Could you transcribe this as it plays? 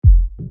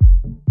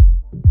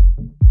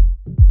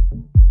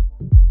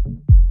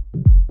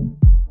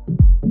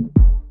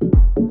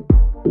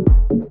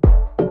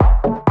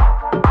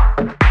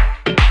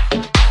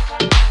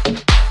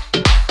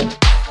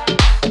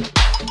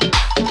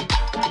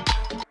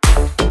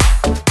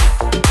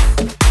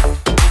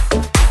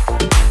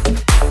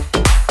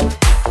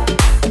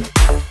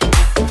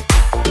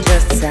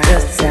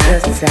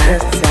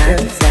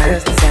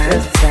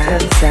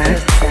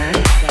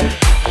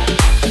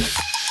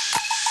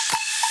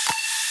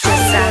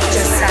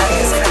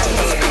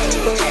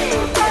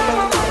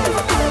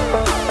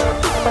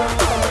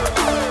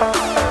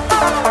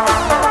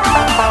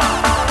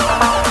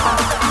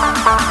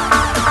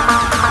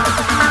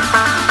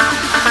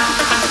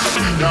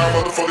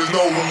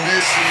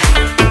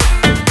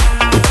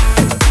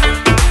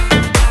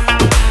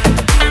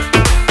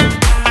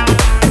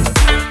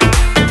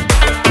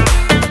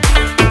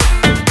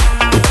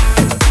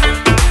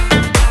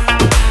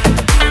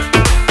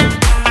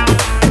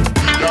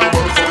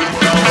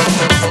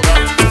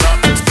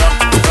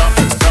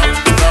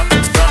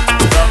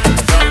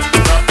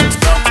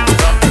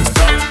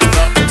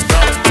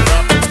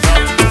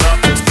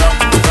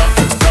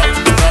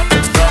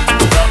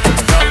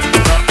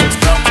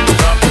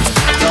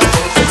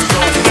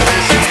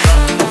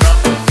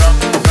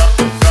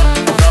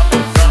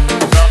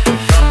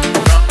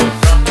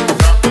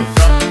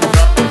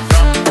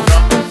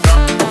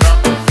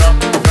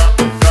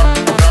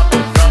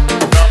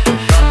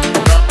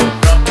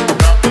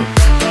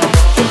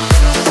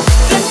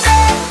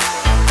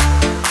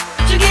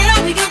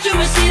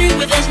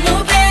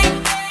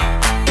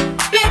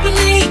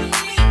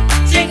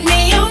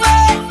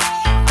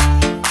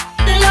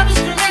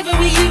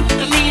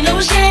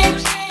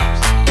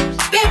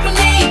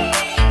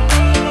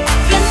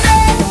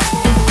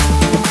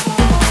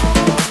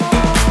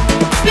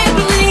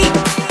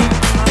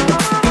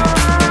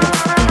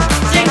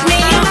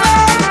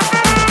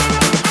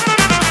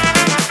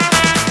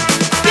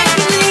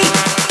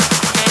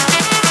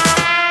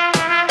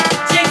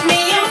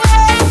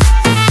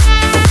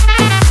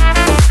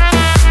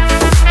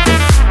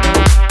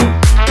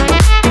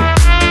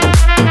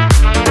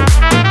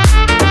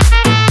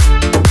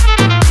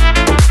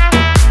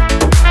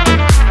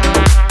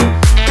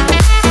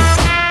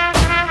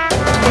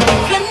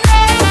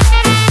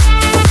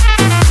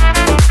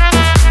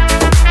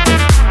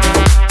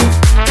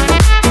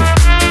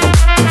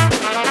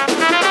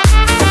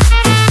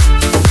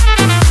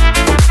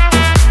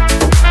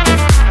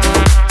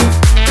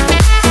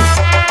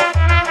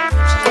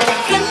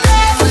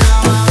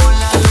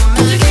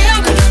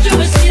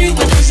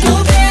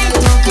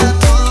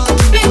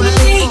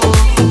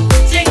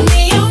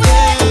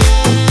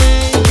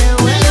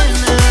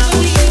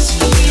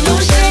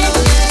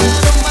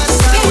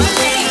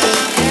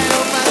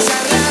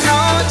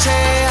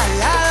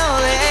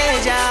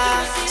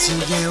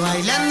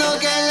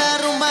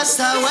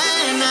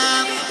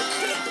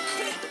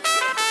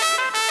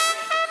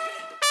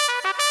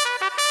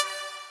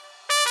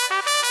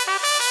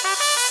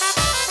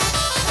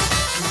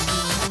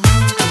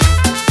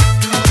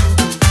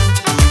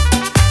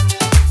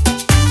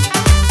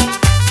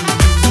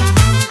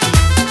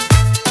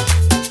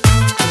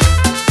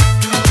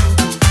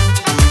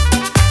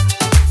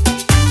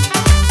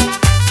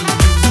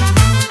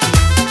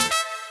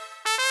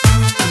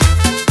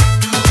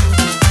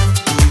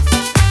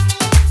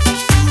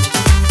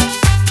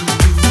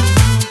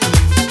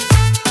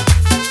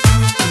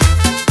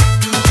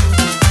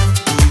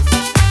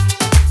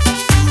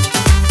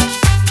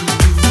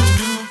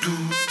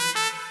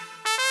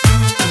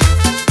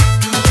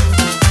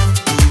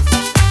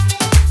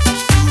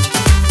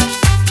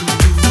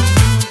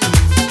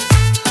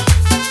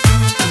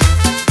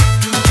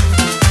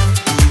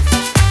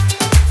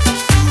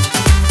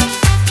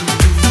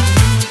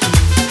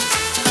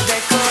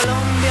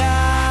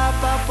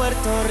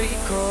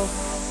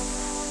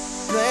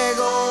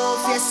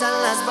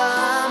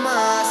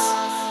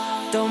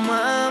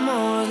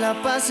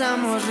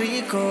pasamos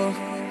rico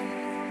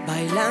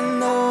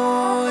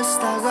bailando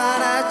esta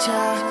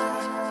guaracha.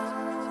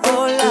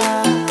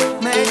 Hola,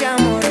 me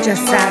llamo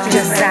Just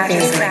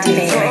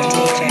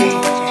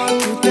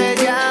tú te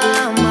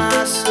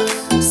llamas,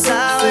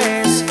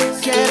 sabes,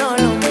 quiero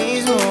lo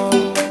mismo.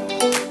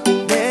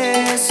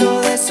 De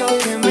eso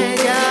que me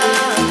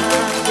llama.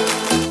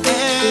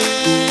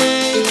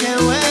 Ey, qué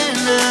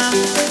buena.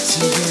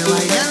 Sigue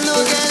bailando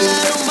que la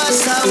rumba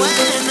está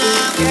buena.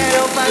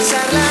 Quiero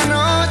pasar la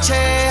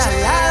noche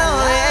al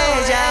lado de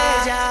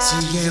ella.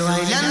 Sigue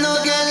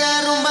bailando que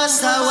la rumba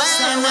está buena.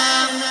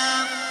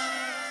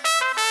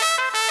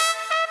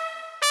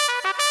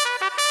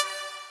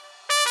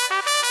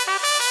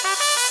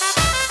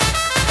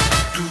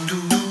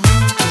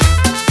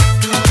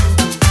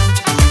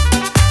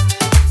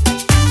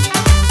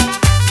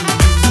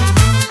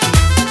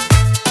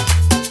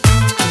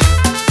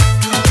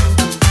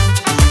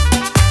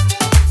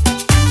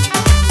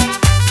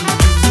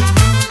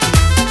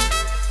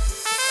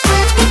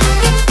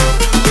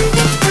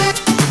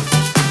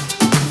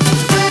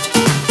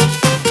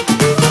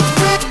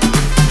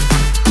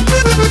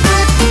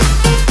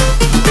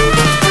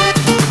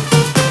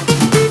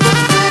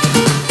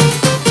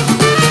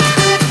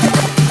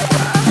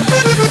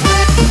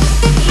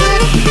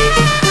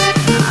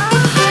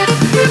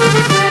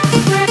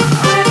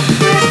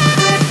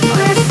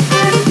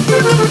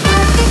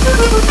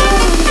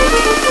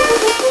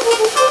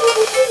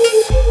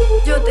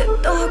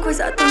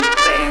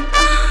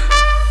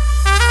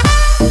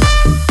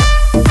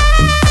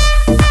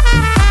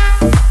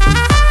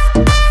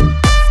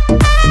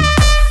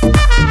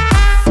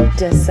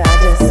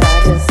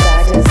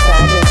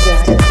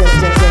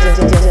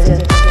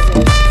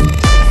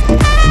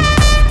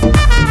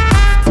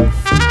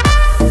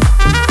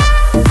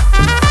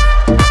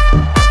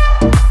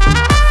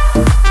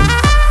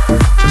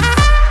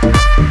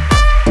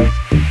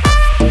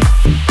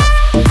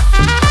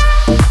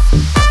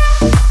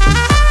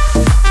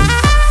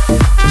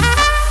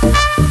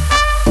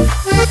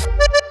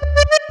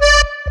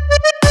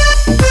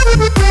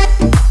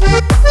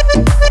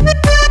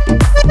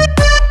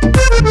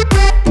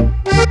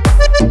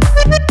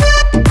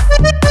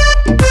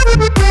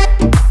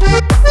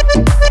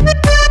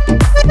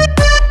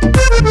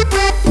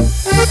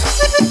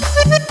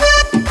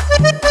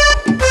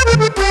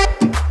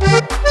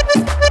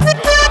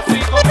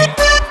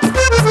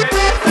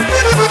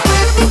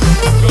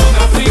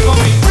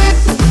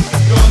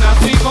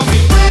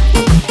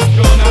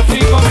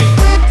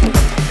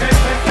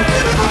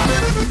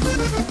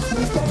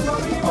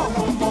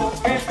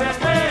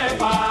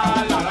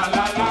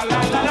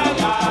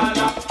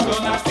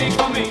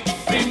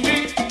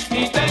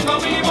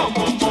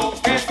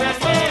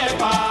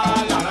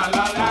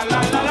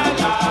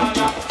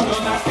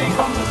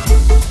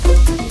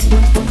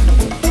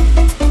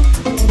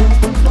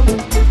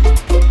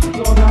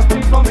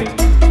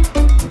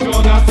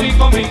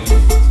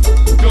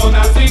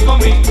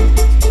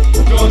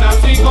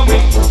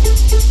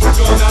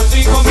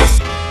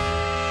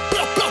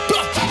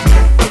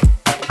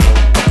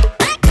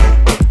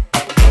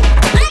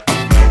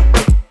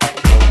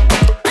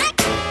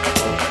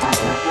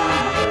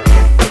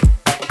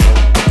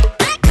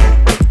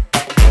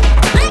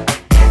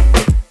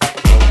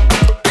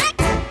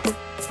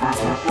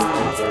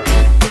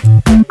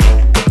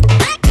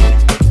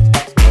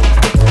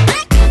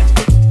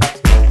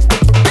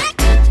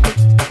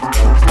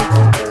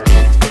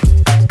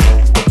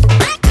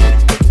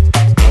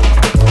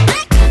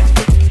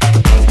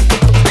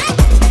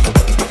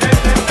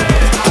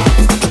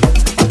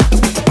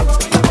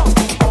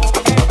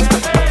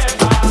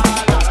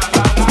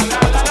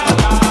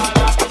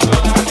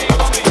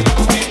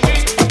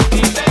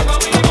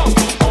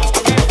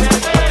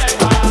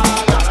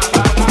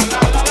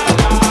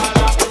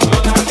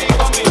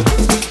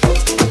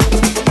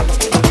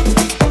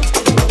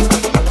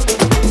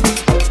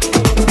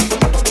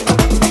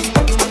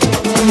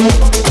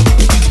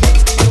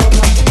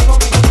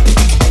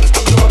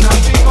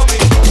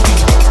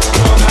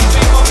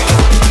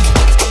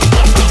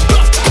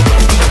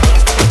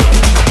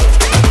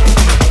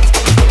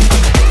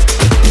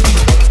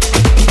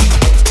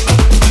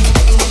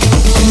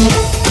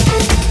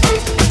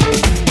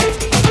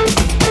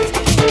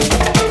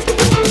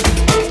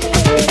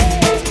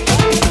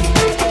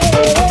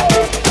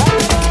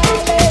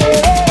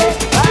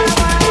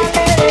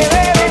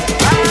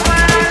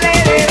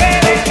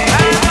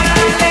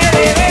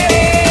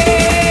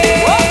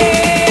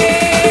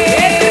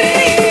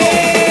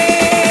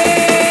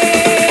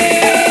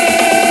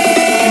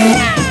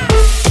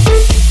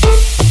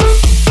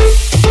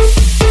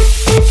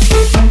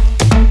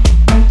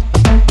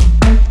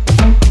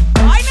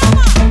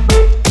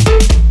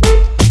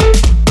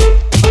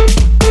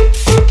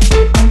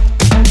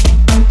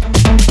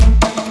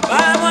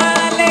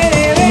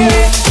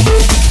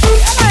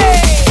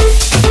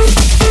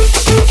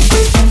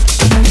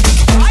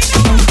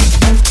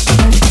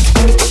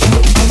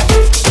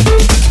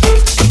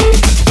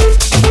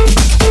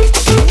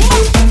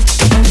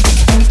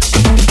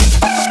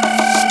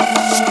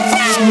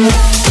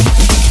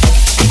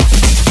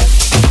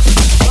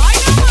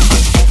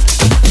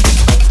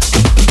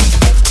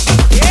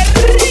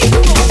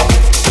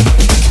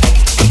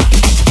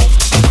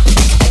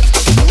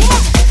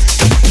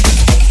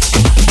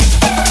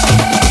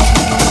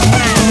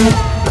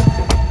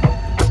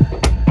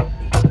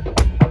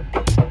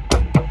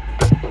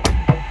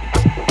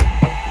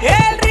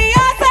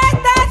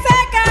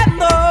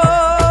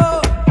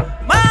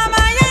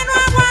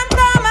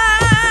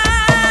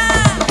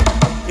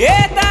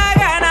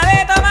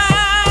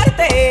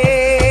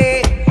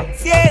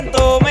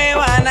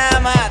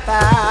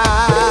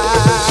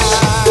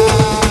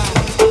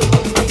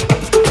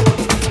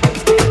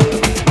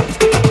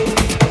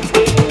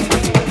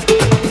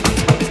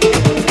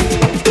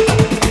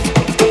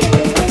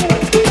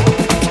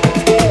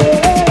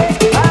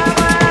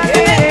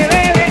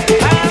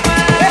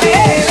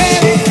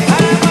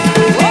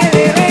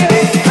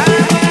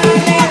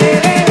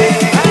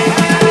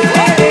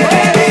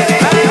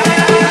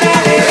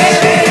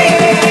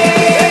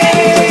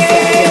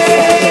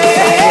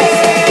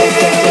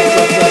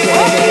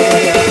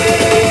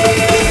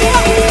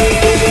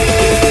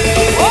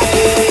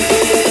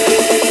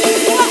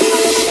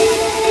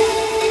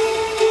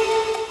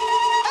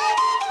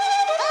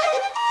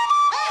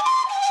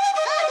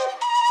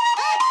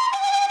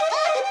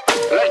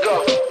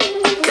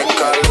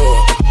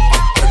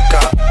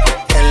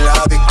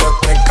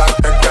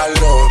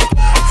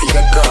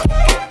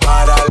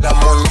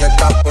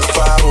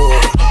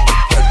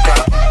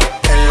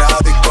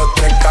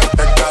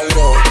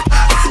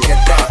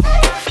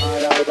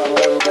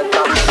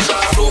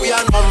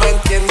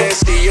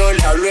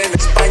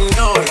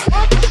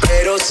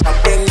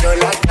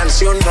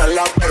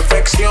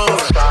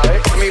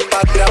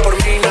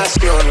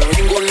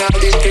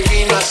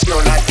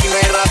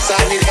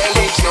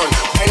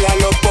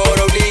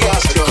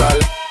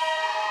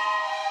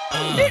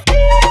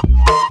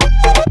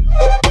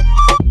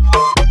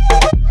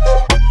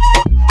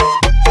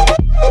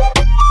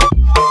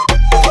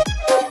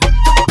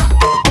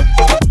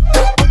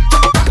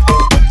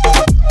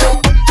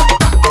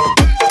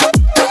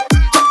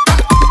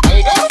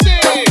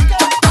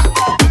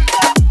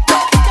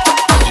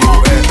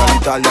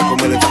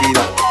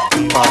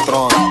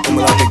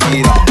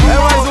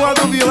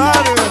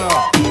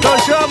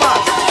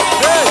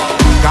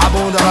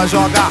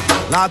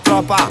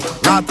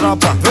 na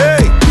tropa,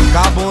 vem! Com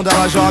a bunda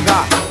ela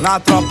joga na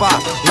tropa,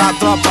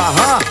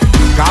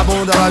 com a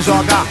bunda ela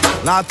joga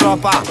na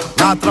tropa,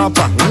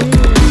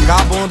 com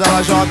a bunda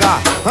ela joga,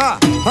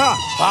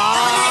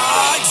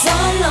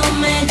 Solo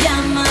me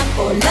llama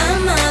por la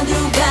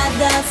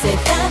madrugada, se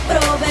está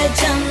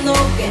aprovechando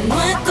que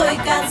no estoy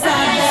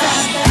casada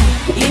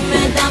y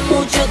me da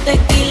mucho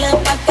tequila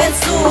pa' que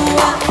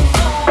suba.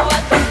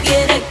 Tú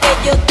quieres que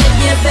yo te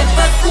lleve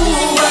pa'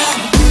 Cuba.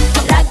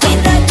 Raki,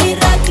 raki,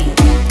 raki,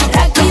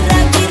 raki,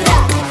 raki,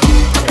 raki,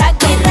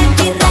 raki,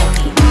 raki,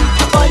 raki,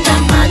 por la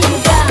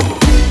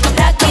madrugada.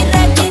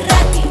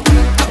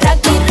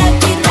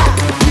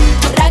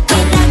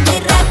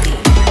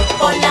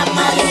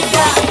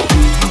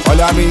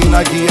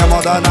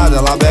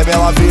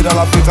 ela vira,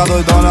 ela fica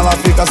doidona, ela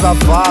fica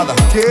safada.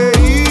 Que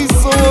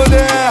isso,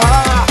 mulher?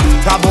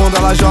 Com a bunda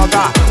ela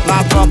joga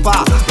na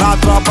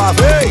tropa,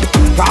 vem.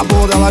 Com a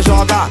bunda ela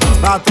joga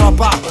na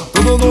tropa,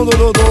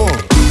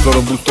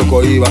 Sono busto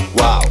con IVA,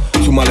 wow.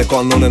 Su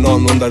Malecon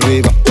non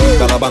d'arriva.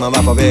 Dalla Habana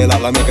alla favela,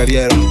 la mia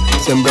carriera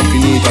sembra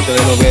finita,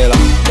 telenovela.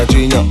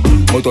 Gacigna,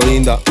 molto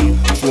linda,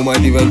 fuma e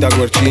diventa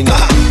guercigna.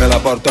 Me la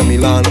porto a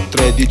Milano,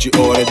 13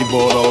 ore di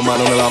volo,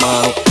 mano nella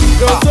mano.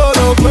 Io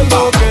sono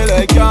quello che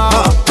lei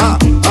chiama,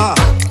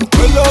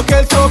 quello che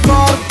il suo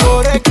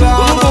corpo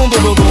reclama.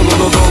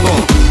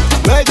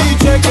 Lei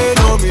dice che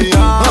non mi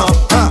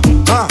ama,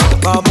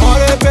 ma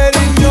muore per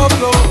il mio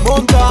flow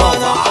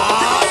montana.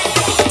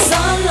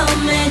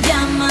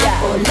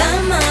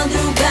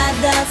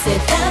 Se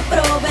está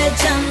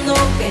aprovechando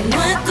que no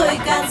estoy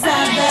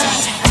casada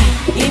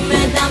y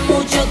me da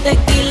mucho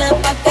tequila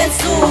pa' que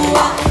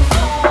suba.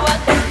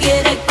 Tú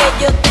quieres que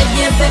yo te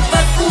lleve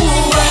pa'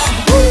 Cuba.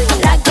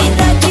 Raki,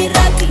 raki,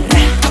 raki,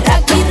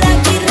 raki,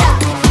 raki,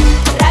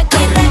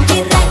 raki, raki,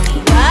 raki,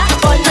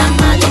 por la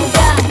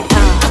madrugada.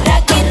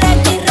 Raki,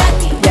 raki,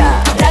 raki,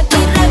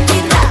 raki, raki,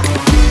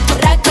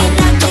 raki,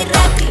 raki,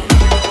 raki,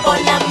 por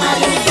la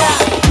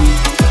madrugada.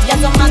 Ya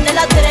son más de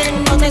las 3,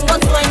 no tengo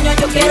sueño,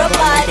 yo quiero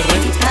party.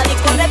 Nadie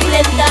corre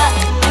pleta,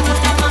 tengo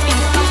una mami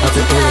muy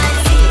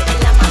en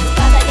la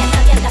madrugada ya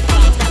nadie anda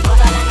fina,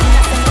 toda la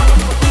nena se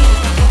pone.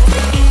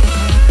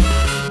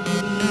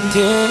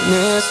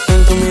 Tienes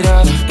en tu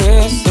mirada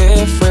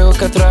ese fuego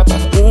que atrapa,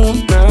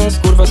 unas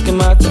curvas que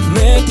matan.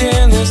 Me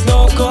tienes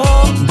loco,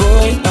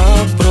 voy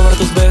a probar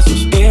tus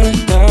besos y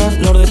el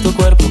calor de tu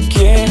cuerpo.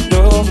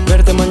 Quiero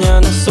verte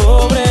mañana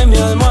sobre mi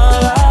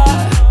almohada.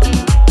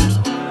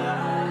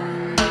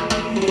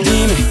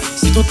 Dime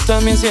si tú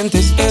también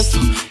sientes esto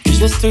que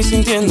yo estoy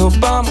sintiendo.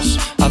 Vamos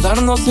a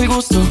darnos el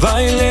gusto,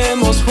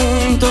 bailemos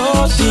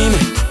juntos. Dime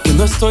que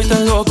no estoy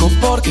tan loco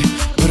porque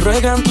me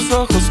ruegan tus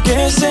ojos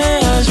que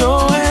sea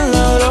yo el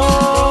ladrón.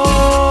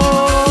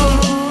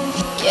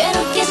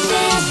 Quiero que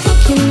seas tú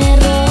quien me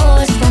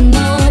robe esta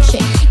noche,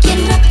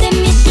 quien rapte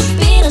mis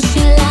suspiros y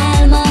el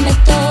alma me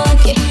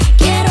toque.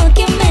 Quiero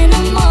que me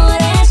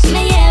enamores,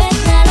 me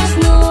lleves a las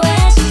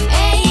nubes.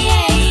 Ey,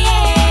 ey,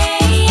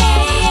 ey, ey,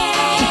 ey.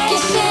 Que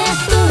seas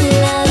tú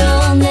el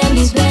ladrón de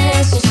mis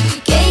besos,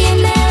 que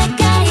llene de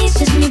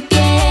caricias mi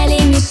piel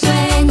y mis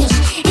sueños,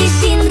 y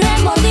sin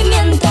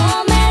remordimiento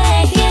me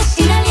dejes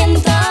sin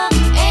aliento.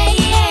 Ey,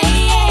 ey,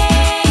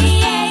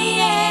 ey, ey,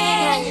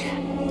 ey.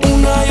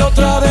 Una y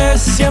otra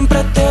vez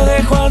siempre te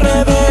dejo al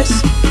revés.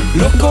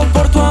 Loco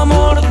por tu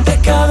amor de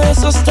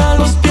cabeza hasta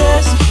los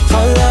pies.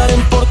 Hablar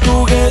en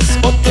portugués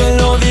o te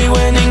lo digo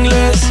en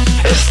inglés.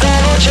 Esta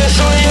noche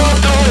soy yo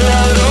tu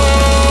ladrón.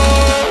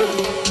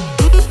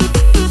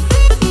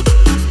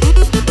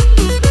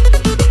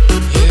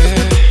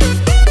 Yeah.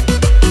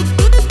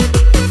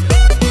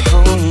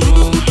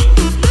 Oh.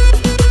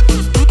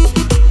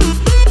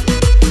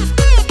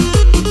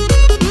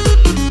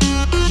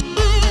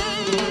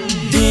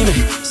 Dime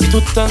si tú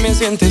también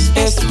sientes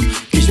esto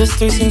que yo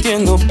estoy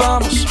sintiendo.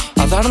 Vamos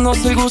a darnos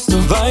el gusto,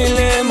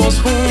 bailemos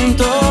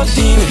juntos.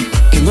 Dime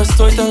que no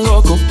estoy tan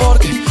loco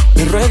porque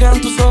me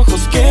ruegan tus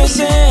ojos que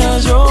sea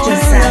yo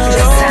el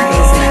ladrón.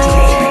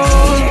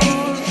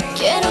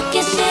 Quiero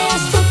que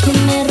seas tú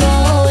quien me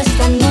robe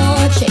esta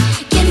noche,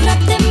 quien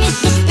rapte mis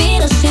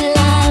suspiros y el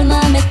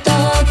alma me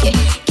toque.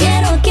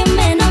 Quiero que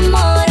me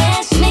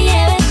enamores, me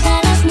lleves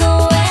a las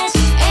nubes.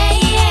 Ey,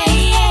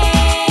 ey, ey,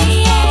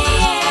 ey,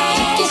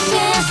 ey. Que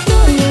seas tú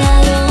el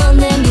ladrón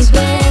de mis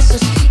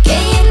besos, que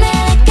llene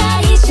de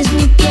caricias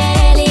mi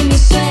piel y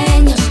mis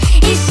sueños,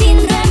 y sin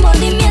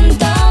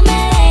remordimiento me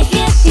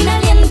dejes sin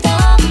aliento.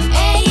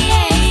 Ey,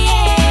 ey,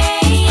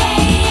 ey, ey,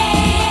 ey.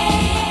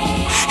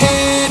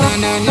 Hey, na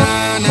na na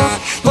na,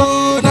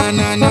 oh na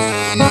na na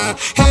na,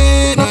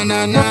 hey na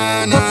na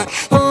na na,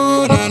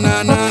 oh na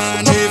na na.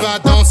 Tu vas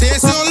danser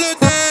sur le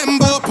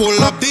dembo,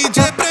 pull up DJ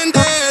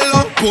prendelo,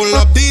 pull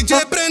up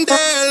DJ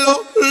prendelo,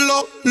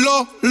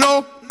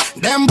 lo.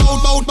 Dembo,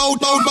 bow, bow,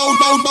 bow, bow,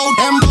 bow, bow,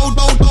 dembo,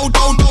 bow, bow,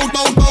 bow, bow,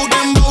 bow, bow,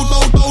 dembo,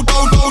 bow, bow,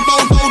 bow, bow,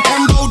 bow, bow,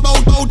 dembo, bow,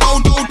 bow, bow,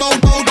 bow,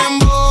 bow,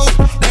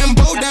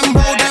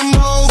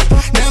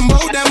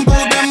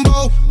 bow,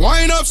 dembo.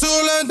 Wind up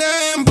sur le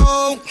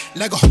dembo.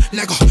 Lego.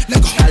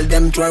 Tell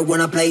them try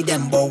wanna play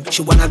dembow.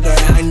 She wanna get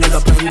high, nigga,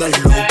 prende el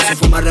low. Se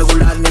fuma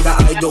regular, nigga,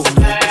 I don't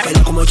know.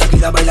 Baila como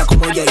Shakira, baila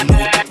como J-Lo.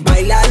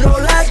 Baila lo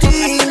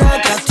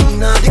latina, que así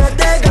nadie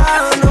te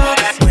gana.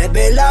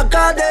 Mueve la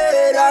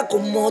cadera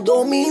como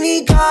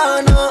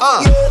dominicana.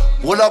 Yeah.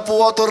 Olha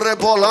pro alto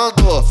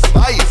rebolando,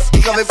 vai,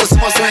 fica vem por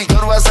cima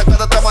swingando. Essa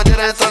cada tá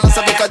maneira, entra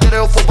nessa brincadeira.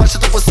 Eu por baixo,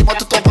 tu por cima,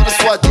 tu tomando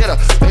suadeira.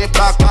 Vem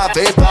pra cá,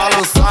 vem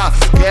balançar,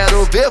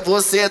 quero ver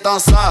você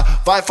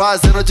dançar. Vai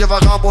fazendo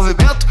devagar o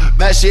movimento,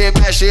 mexe,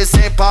 mexe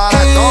sem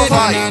parar. Então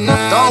vai,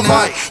 então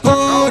vai.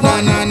 Oh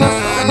na na na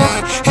na,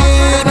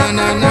 hey na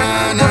na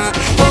na na,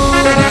 oh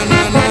na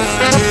na na.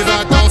 Tu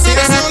vas danser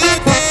sur le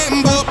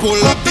dembo,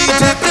 pull up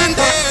DJ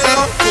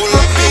prendelo, pull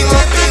up DJ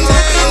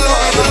prendelo.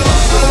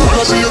 When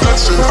I see you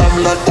dancing,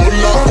 I'm like,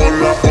 hola,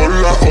 hola,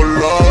 hola,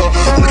 hola.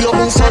 We are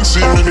move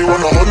fancy, anyway.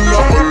 wanna holla,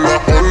 holla,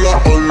 holla,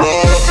 holla.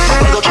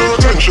 I got your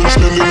attention,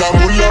 spending that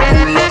moolah,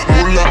 moolah,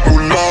 moolah,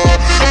 moolah.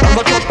 And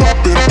I got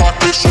popping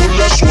pockets,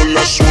 sola,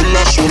 sola,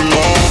 sola,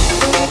 sola.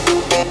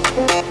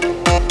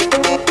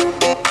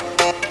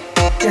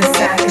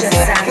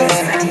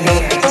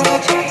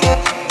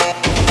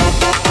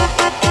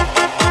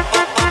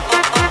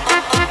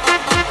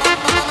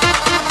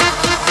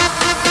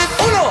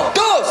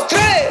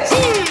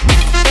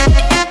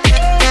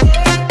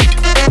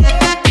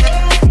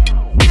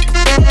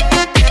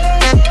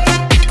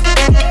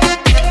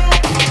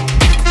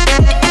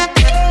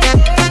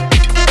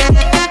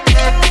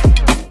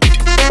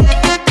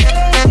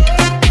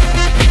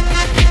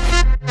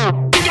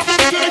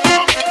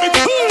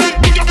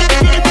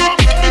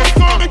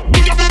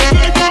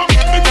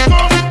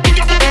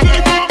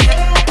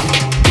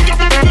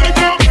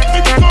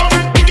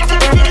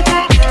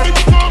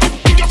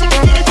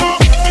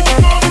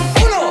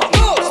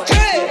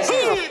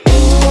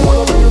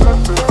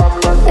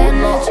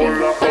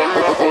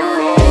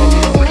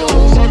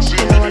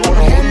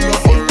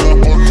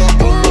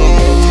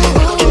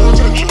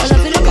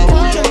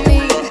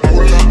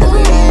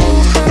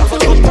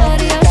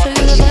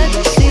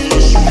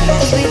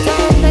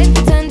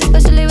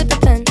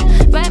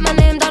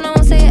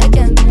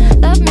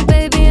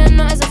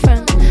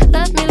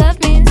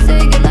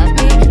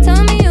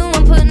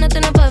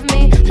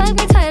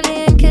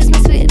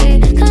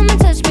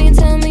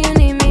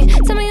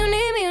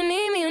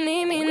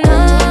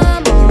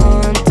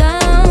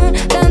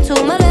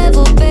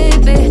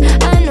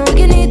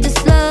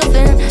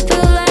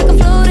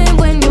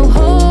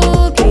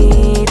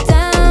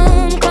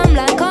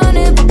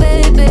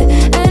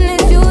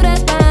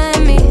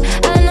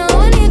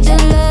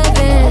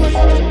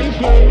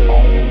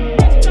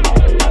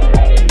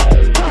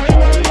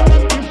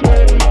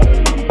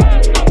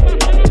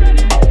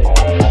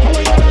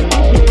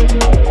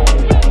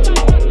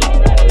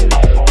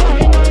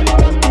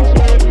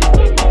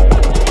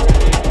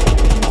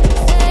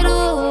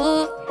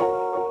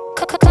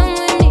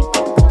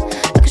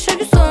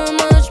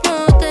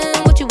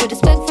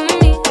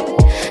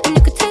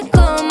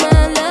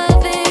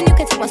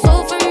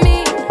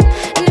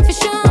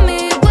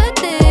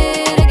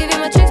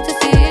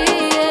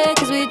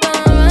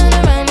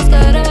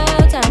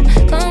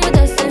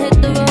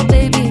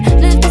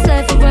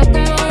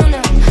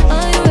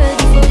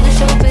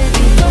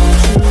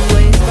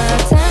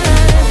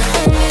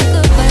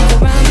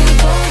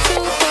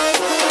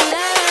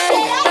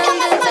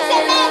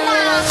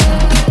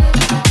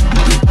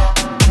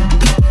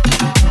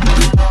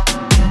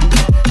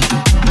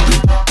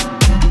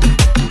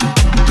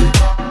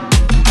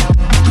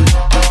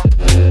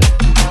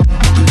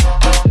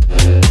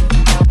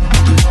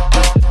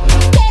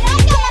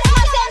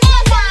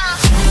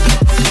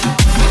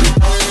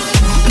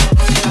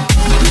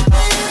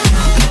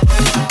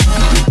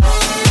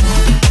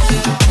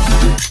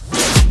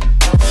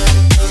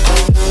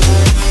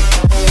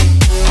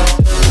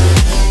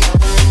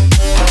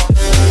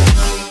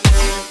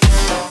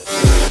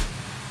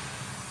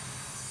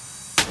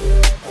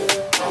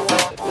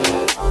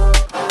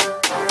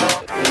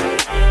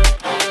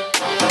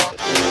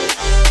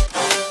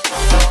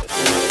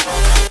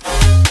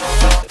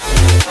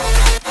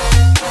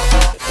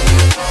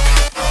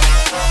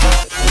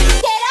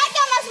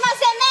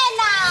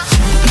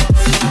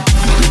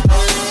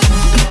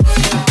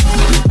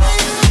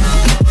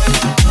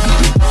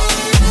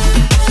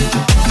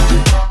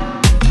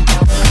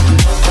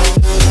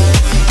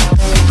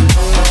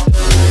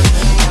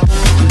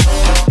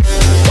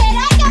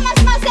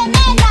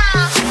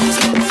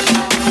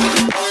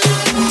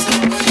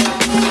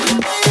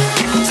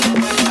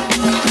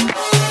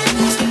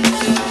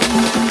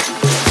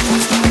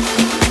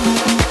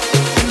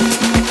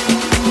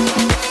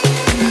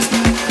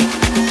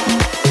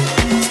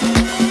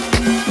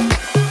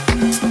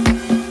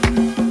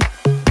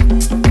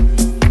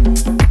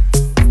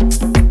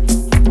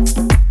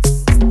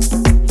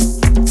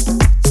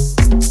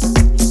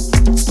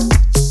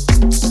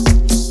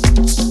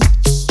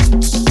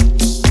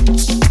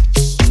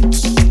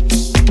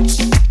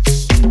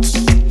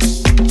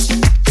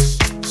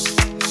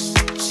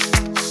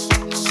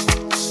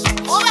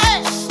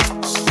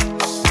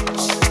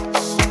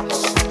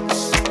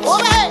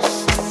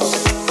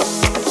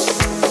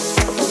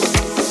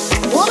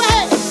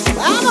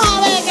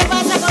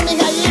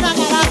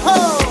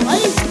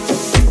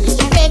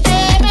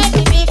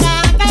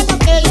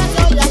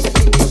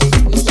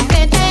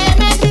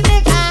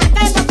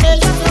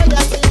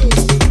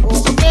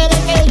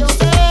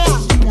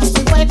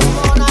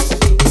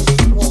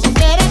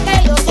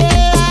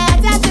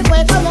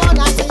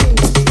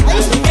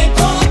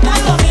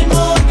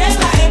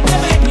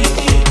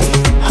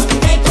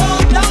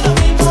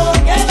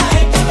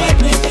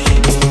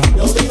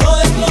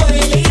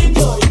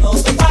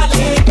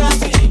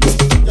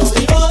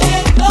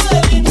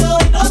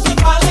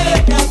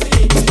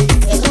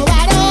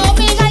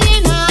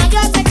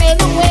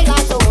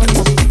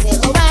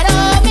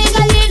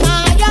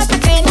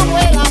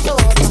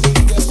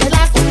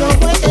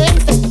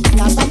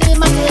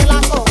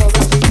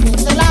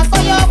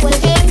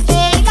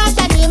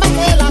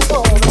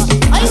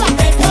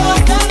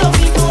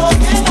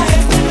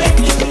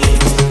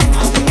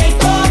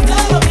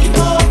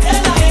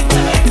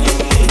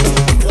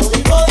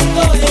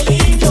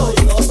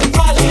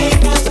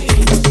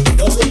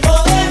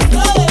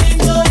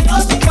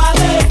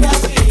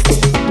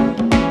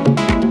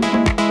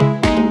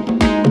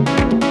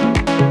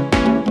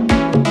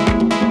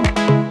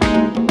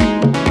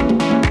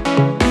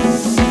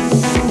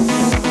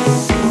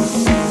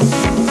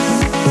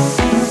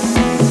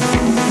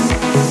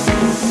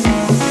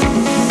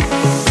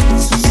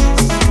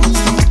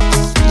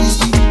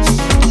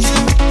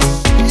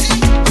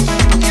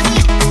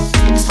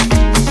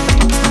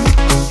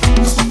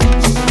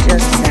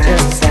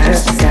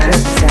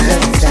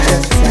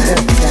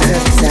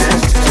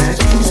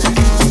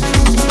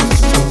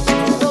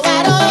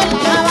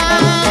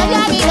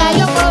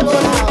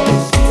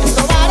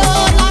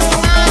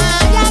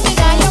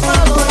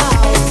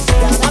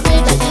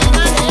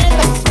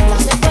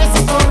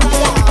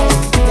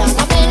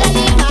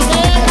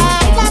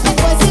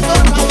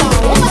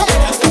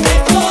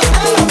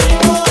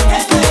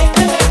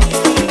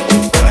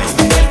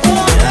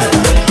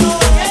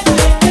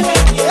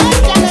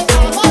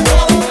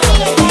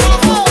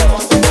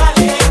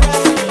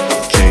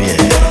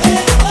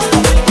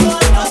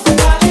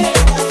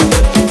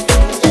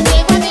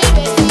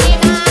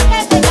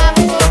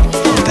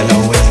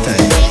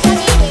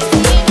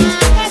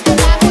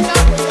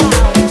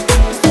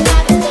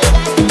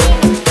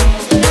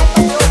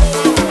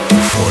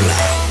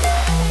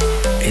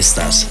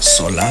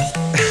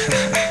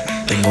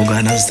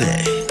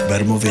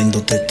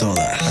 moviéndote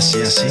toda, así,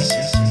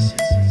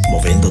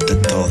 moviéndote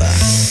toda.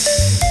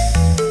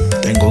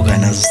 Tengo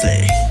ganas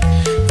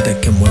de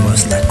que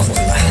muevas la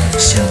cola.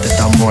 Siente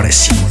tambores,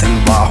 siente el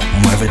bajo.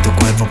 Mueve tu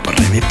cuerpo para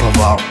arriba y para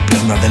abajo.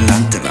 Pierna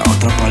adelante, la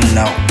otra para el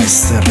lado.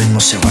 Este ritmo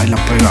se baila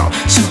pegado.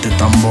 Siente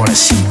tambores,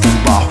 siente el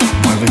bajo.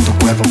 Mueve tu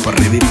cuerpo para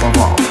arriba y para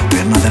abajo.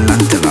 Pierna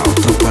adelante, la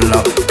otra para el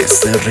lado.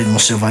 Este ritmo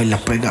se baila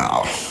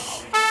pegado.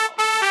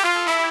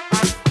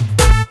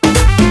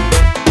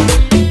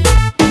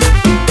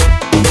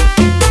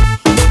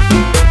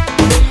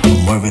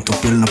 Mueve tu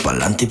pierna para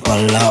adelante y para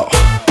el lado.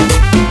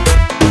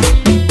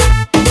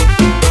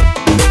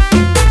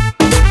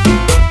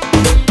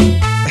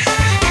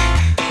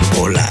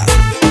 Hola.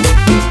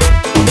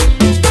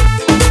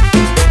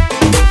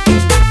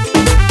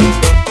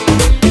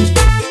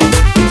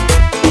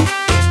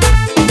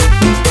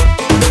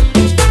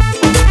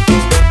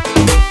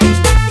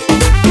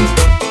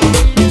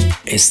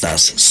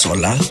 ¿Estás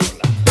sola?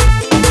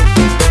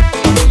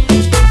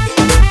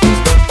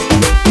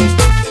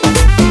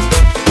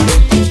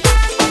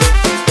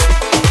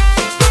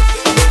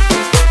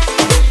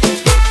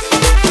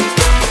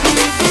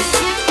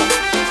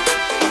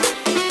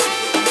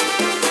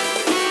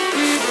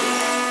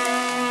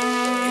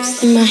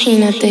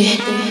 Imagínate,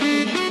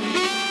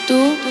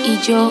 tú y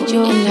yo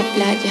en la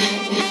playa,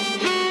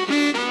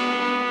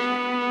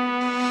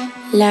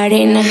 la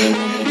arena,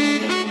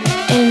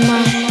 el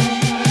mar,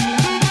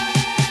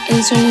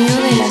 el sonido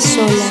de las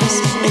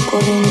olas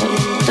recorriendo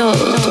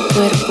todo tu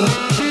cuerpo.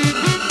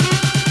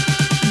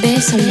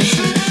 Bésame,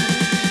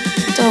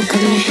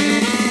 tócame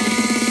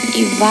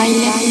y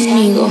baila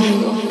conmigo.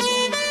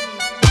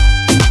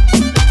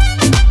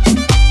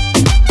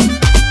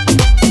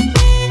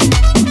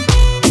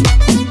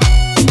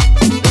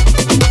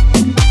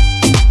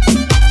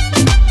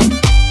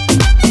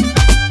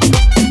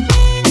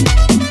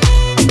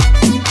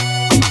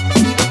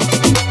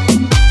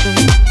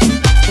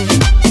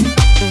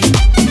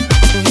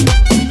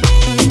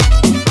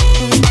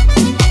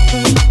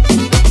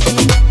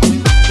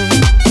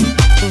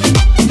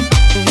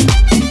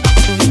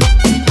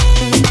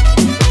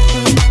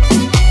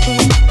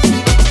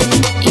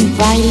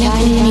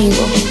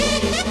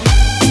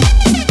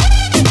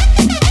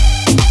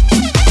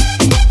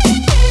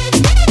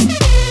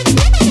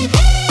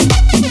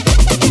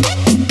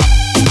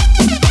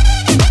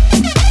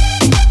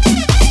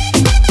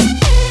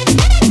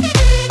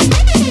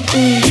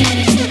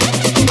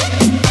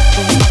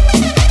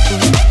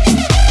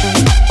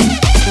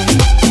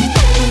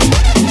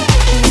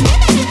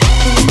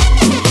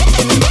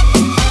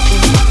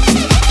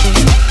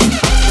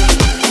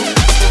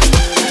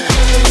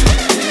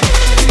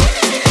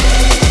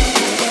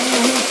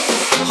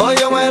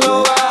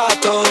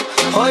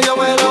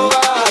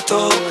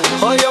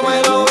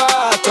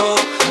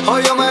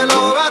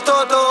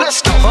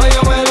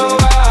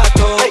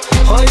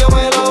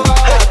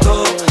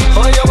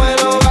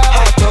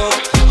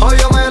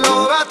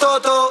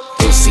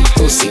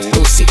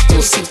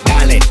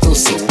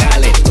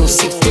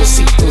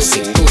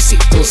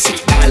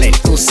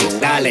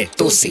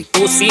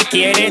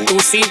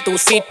 Tu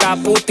cita,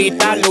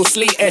 putita,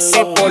 loosely.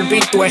 Ese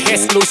polvito es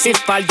exclusive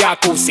pa'l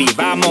jacuzzi.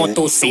 Vamos,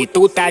 tú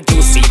estás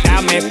juicy.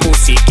 Dame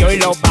pussy, que hoy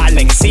lo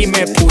valen. Si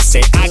me puse,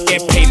 I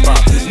get paper,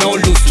 no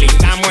loosely.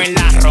 Estamos en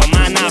la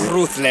romana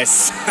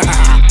ruthless.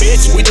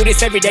 Bitch, we do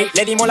this every day.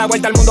 Le dimos la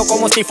vuelta al mundo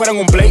como si fueran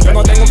un play. Yo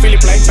no tengo un Philly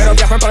plane, pero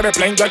viajo en private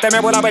plane. Yo me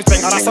voy a ver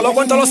tren. Ahora solo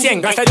cuento los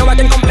 100. Gracias yo back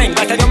en complain.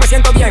 Gracias yo me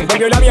siento bien.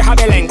 Volvió la vieja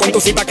Belén con tu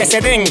cipa que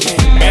se den.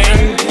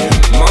 Ven,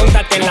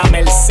 montate en la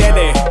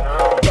Mercedes.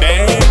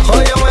 Ven,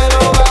 hoy yo me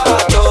lo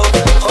gato.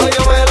 Hoy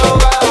yo me lo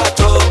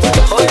gato.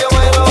 Hoy yo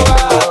me lo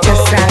gato.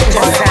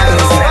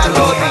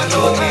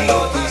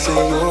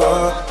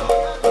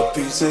 A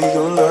piece of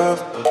your love.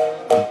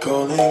 I'm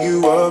calling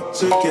you up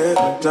to get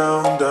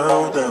down,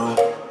 down, down.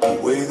 The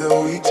way that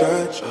we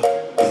touch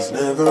is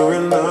never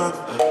enough.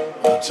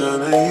 I'm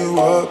turning you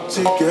up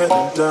to get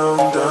down,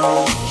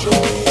 down. Show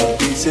me a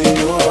piece of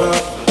your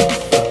love,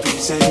 a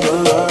piece of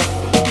your love.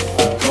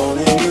 I'm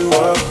calling you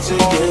up to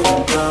get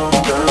down,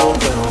 down,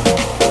 down.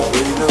 The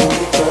way that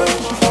we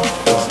touch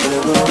is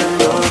never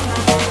enough.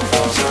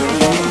 I'm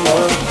turning you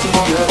up to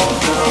get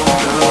down,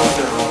 down,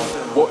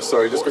 down. What?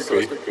 Sorry, just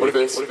quickly. What if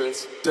it's?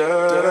 Da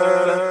da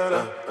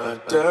da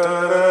da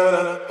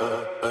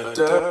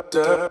da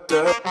da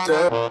da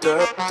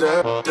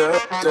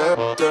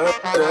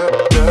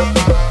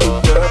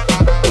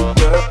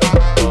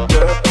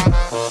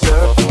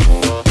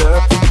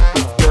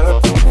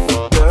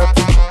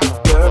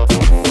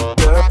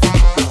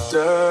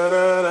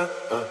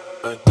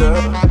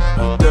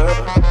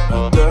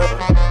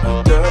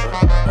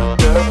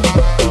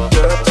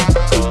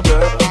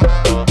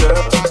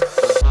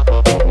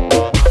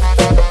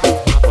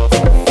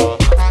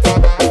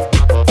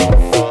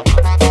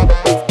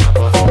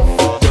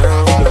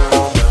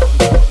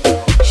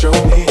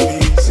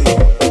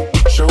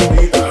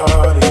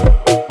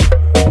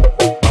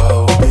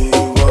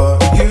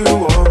you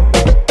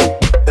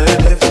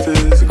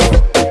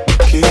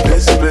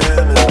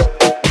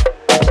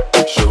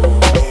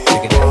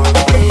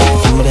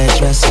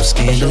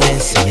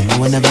scandalous. And you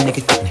know another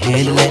nigga couldn't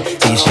handle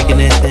it. So you shaking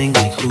that thing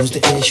like who's the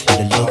ish? With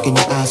a look in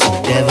your eyes so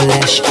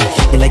devilish.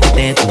 You like to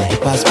dance on the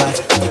hip hop spots.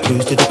 And you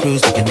cruise to the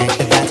cruise to connect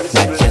the dots.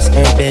 Not just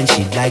urban,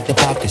 she liked the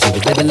pop. Cause she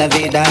was living la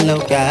vida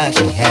loca.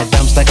 She had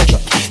dumps like a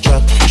truck.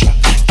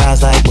 I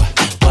was like, what?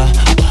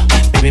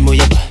 Baby, move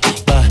your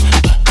butt.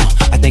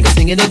 I think I'll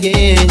sing it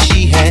again.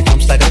 She had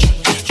dumps like a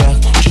truck.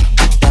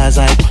 I was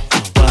like,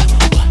 what?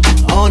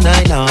 All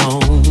night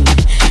long.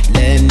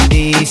 Let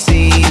me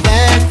see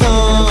that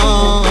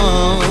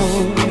thong,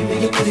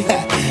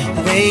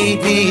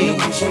 baby.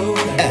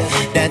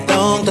 That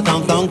thong. I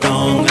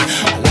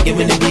like it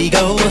when the beat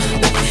go.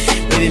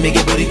 Baby, make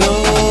your booty go.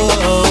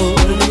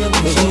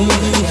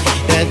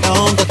 That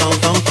thong.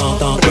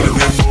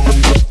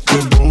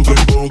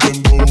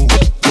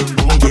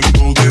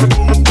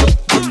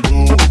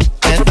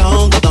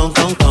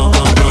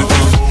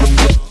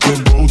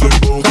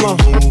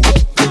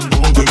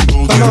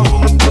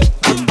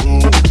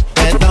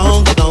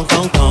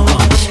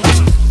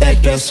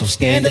 So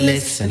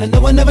scandalous, and I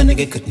know another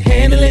nigga couldn't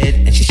handle it.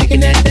 And she shaking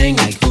that thing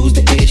like who's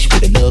the ish?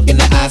 With a look in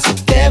the eyes so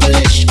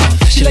devilish.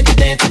 She like to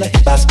dance on the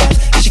hip hop spots.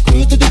 And she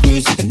cruise to the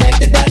cruise to connect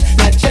the dots.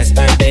 Not just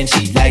urban,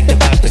 she liked the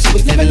pop. Cause she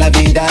was living la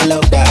vida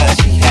loca.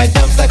 She had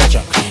dumps like a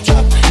truck.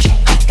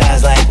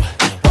 Thighs like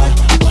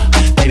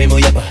what? Baby,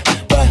 move your butt.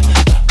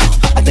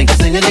 I think I'll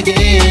sing it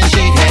again.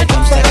 She had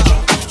dumps like a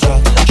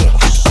truck.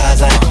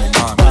 Thighs like what?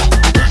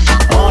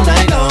 All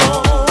night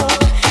long.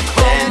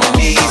 Let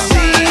me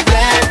see.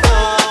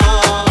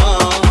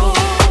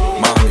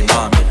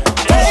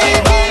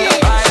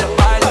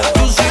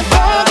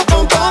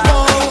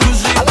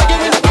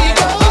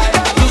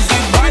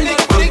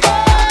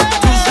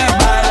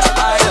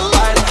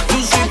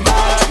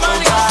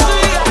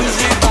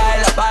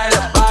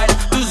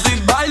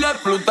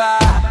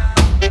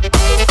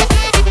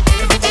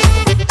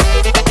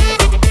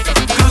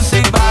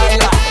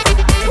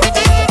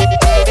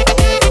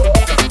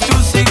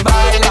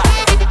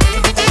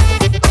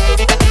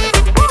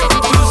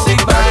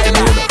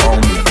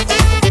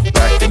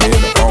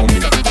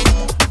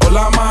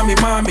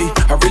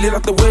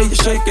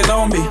 Shaking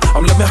on me,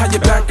 I'm loving how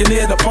you're backing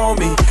it up on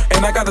me,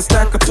 and I got a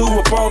stack or two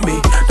up on me.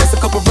 That's a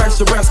couple racks,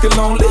 you're asking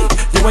lonely.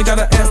 You ain't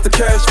gotta ask the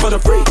cash for the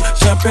free.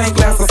 Champagne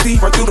glass, I see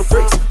right through the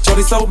freaks.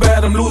 Shorty so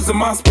bad, I'm losing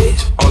my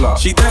speech. Hold up,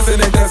 she dancing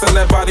and dancing,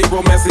 that body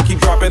romancing, keep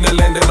dropping and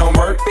landing on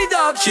her.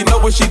 She know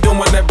what she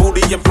doing, that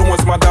booty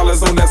influence my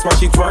dollars on, that's why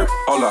she twerk.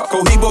 Hold up,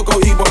 cohibo,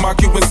 my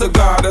Cuban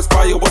cigar, that's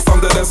fire, what's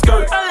under that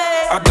skirt?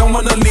 I don't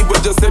wanna leave,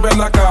 but just sit back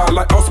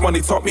like Os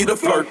Money taught me to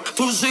flirt.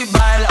 Tú sí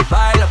baila,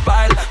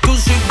 tú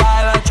sí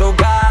baila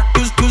chocar,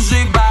 tú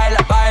sí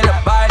baila,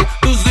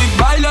 tú sí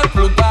baila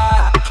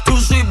explotar, tú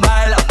sí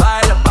baila,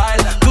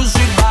 tú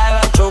sí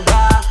baila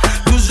chocar,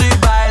 tú sí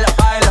baila,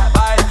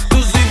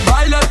 tú sí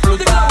baila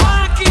explotar.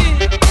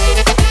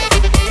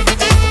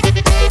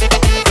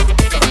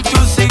 Tú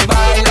sí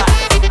baila,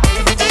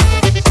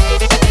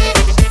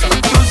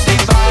 tú sí baila, tú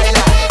sí baila.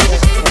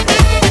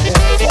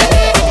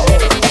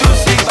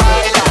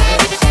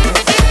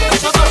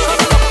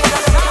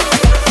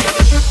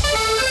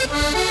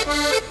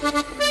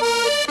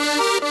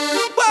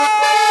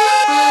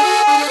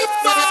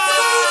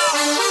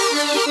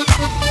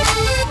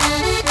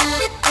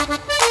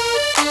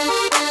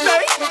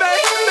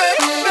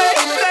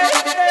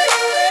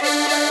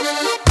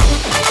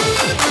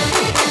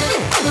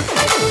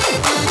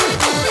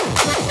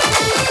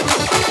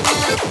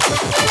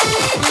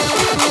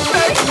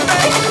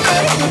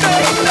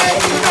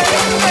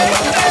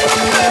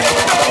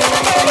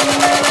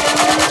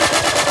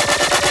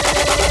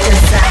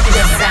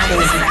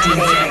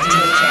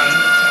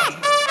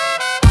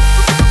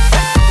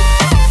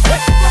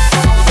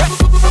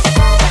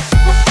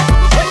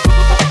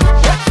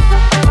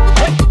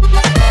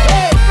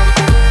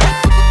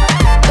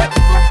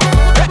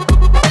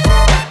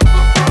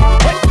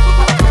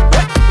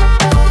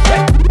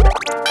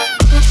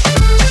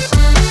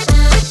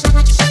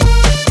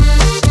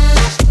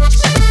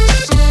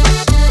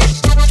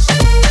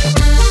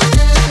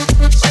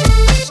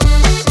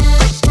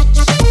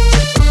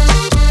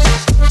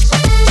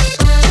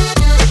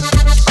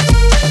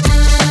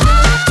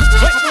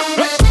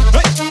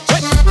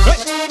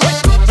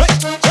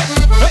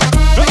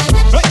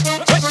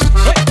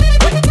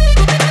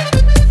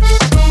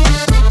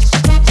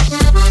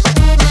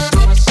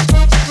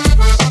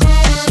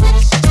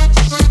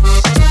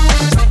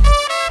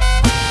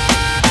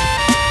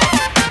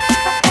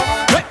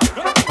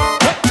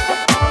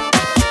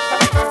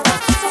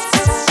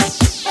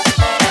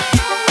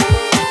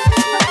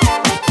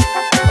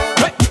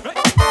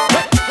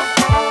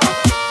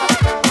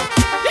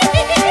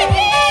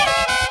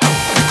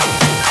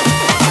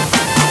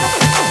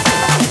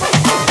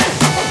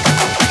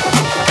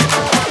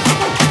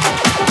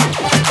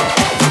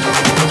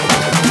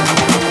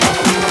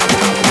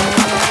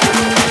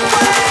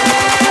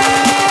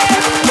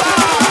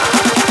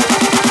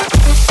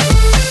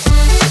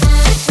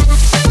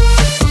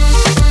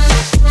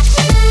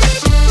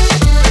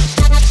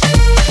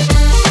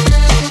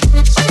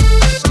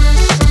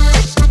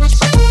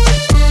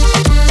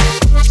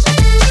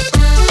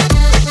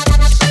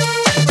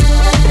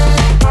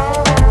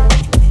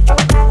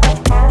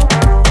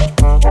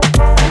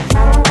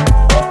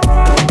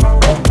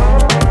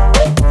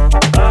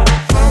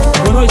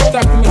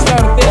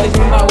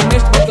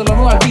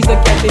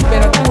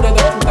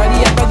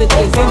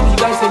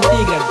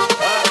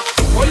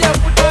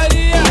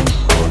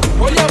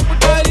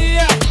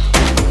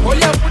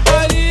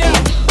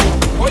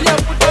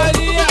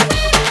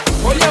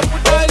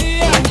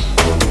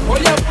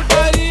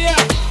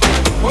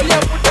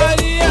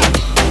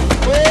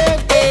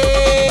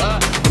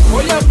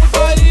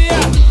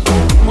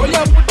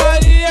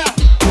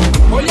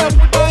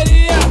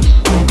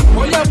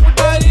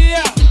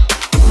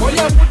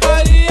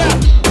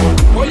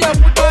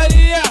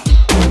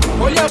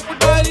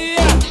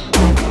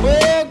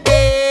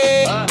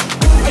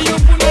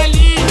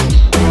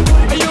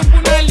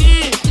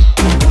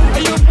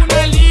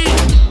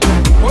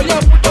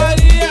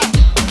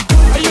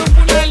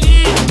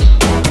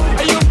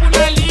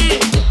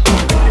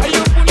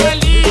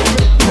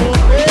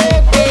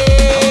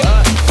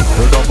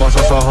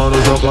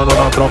 jogando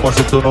na tropa.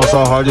 Se tu não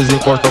sarrar,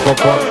 desencosta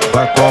cocota.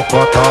 Vai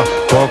cocota,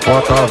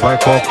 cocota, vai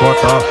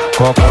cocota,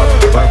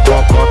 cocota, vai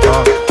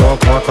cocota,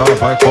 cocota,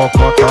 vai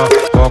cocota,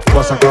 cocota.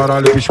 Passa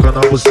caralho, piscando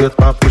a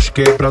buceta pros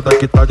quebrada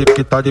que tá de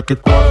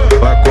quitó.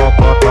 Vai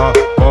cocota,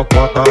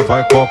 cocota,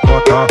 vai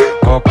cocota,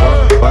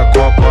 cocota, vai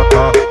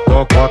cocota,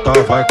 cocota,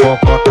 vai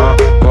cocota,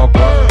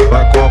 cocota, vai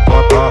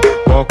cocota,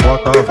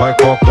 cocota, vai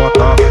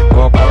cocota,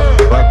 cocota,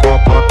 vai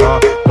cocota,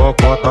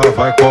 cocota,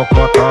 vai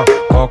cocota,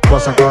 cocota.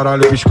 Passa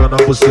caralho, piscando a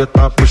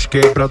buceta pros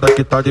quebrada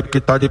que tá de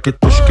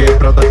pros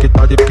quebrada que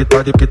tá de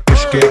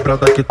pros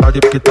quebrada que tá de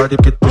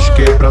pros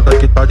quebrada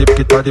que tá de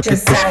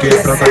pros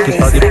quebrada que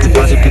tá de.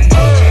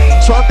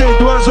 Só tem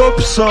duas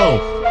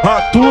opções,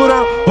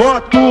 atura ou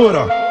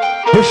atura.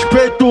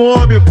 Respeita o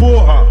homem,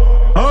 porra.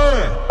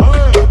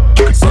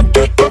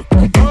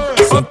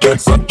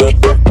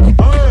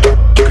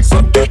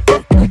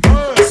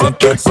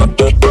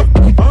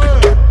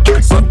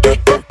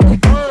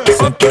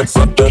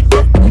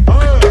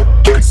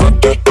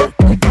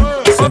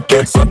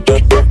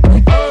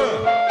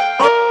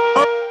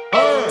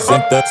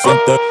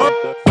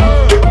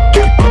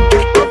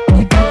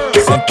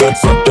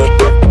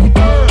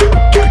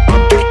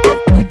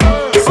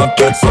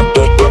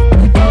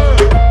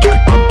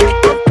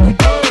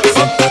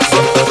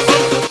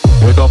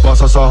 Então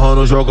passa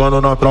sarrando,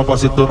 jogando na tropa.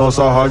 Se tu não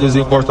sarrar,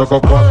 desencosta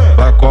cocota.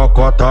 Vai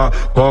cocota,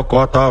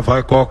 cocota,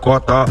 vai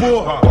cocota,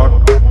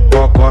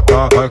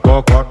 cocota, vai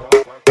cocota,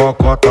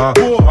 cocota,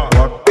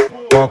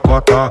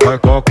 cocota, vai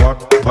cocota,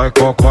 vai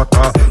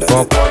cocota,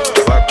 cocota,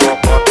 vai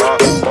cocota,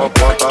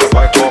 cocota,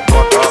 vai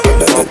cocota,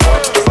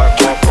 cocota, vai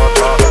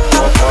cocota,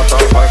 cocota,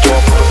 vai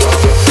cocota.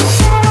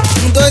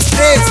 1, 2,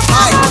 3,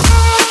 vai!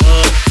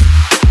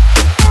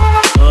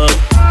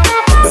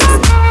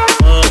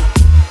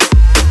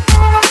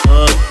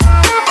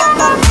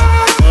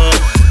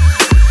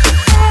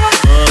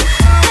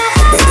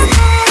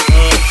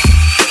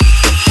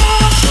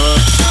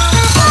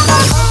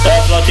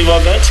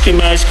 Envolvente que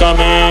mexe com a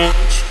mente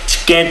de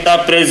quem tá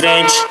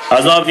presente.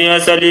 As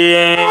novinhas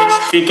salientes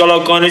fica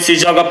loucona e se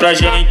joga pra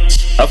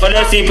gente. Eu falei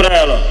assim pra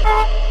ela.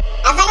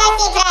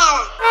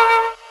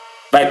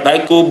 Vai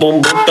com o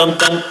bumbum tam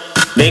tam.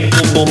 Vem com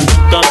o bumbum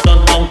tam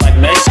tam tam. Vai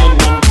mexe o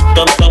bumbum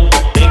tam tam.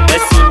 Vem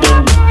desce o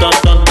bumbum tam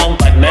tam tam.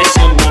 Vai mexe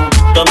o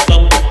bumbum tam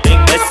tam. Vem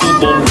desce o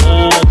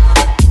bumbum.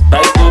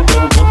 Vai com o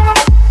bumbum.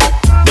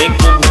 Vem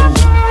com o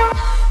bumbum.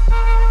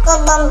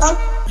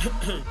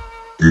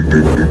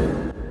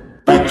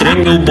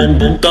 Treme o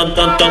bumbum tam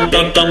tam tam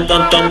tam tam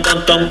tam tam tam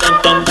tam tam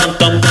tam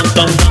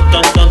tam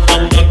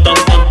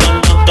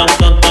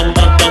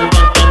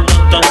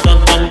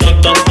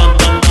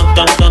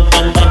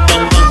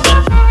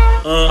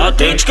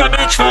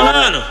autenticamente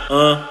falando,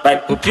 vai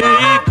pro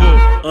perigo,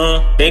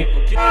 vem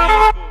pro perigo.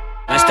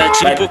 Nós tá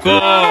tipo com o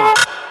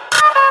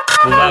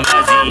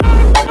vavazinho.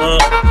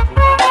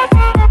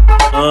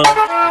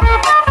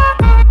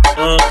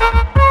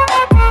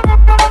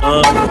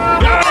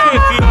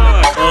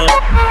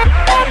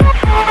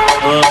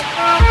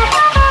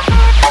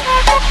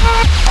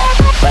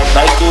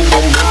 Vai com o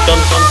bumbum tam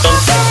tam tam.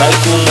 Vai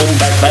com o bumbum,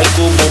 vai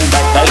com o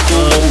bumbum, vai com o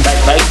bumbum,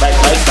 vai com o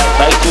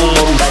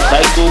bumbum,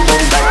 vai com o bumbum, vai com o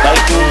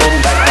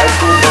bumbum, vai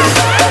com o bumbum.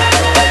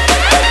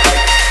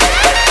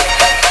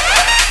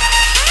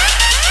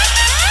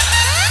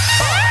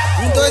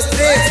 1, 2,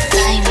 3.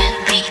 Diamond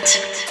Beat.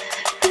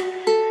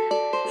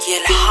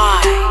 Get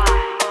high.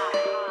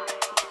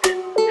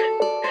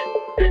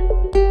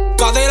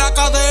 Cadera,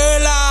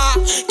 cadera,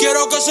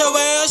 quiero que se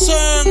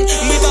besen.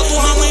 Invita a tus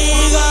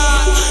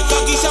amigas, que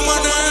aquí se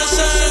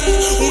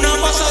amanecen. Una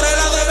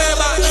pasarela de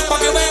beba, pa'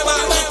 que beba,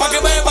 pa' que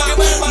beba.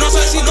 No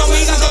sé si tu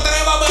amiga se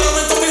atreva, pero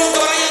ven conmigo que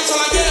Brian se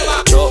la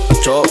lleva. Cho.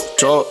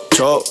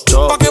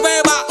 Pa' que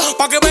beba,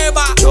 pa' que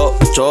beba. Cho.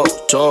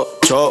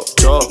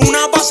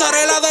 Una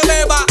pasarela de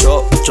beba.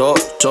 Cho.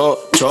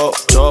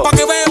 Pa'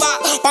 que beba,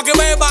 pa' que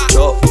beba.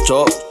 Cho.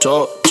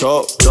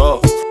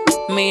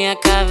 Mia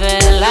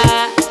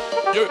Cavela,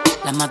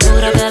 la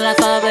madura de la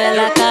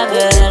favela,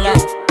 Cavela.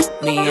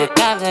 Mia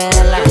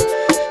Cavela,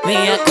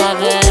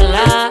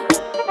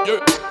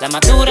 la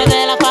madura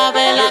de la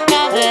favela,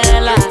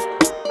 Cavela.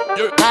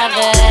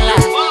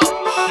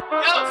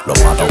 Lo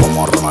mato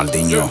como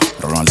Ronaldinho,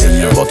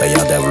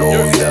 botellas de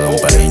blue y de Don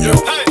Periño.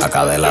 A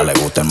Cadela le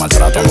gusta el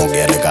maltrato, no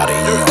quiere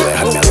cariño.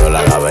 Deja el miedo en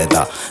la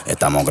gaveta,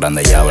 estamos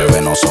grandes ya, bebé,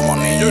 no somos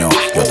niños.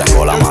 Yo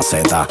tengo la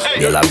maceta,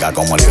 bien larga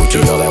como el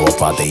cuchillo de Vos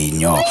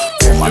Patiño.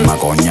 Fumar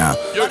macoña,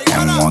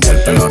 en un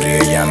hotel Pelo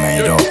Río y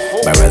Janeiro.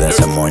 Bebé de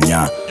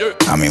cemoña,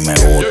 a mí me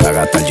gusta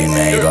gastar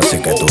dinero.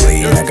 Así que tú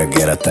dime que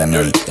quieres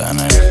tener.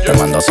 Te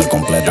mando a hacer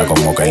completa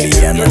como Kylie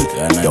Jenner.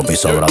 Yo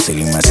piso Brasil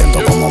y me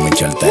siento como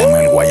Michelle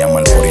Temer. Guayama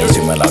el Puri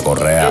encima de la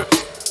correa,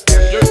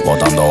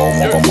 botando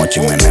humo como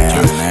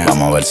chimenea.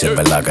 Vamos a ver si es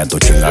verdad que tú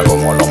chingas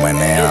como lo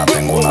menea.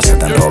 Tengo una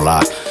seta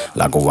enrolada,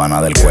 la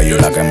cubana del cuello y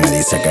la que me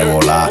dice que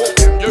volá.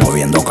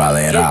 Moviendo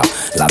cadera,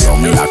 la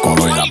toma y la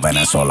coro y la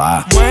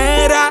venezolana.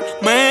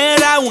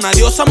 Mera, una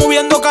diosa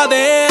moviendo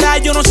cadera.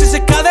 Yo no sé si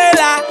es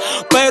cadera,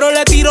 pero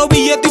le tiro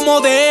billete y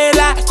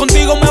modela.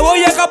 Contigo me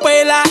voy a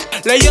capela,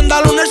 leyenda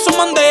a los Nelson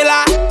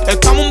Mandela.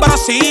 Estamos en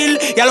Brasil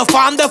y a los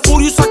fans de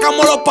Furious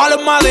sacamos los palos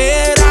en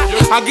madera.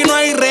 Aquí no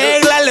hay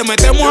reglas, le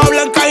metemos a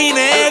blanca y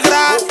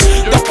negra.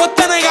 Después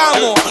te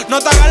negamos, no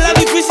te hagas la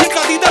difícil que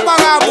a ti te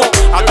pagamos.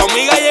 A tu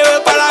amiga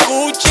llevé para la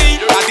Gucci,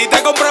 a ti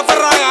te compré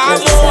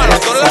Ferragamo. A los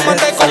dos les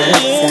mandé con Uber.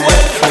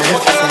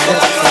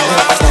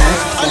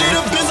 I need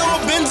a Benzo, a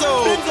Benzo.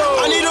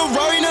 I need a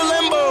Rari in a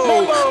Lambo.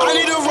 I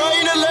need a Rari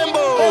in a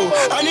Lambo.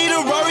 I need a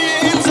Rari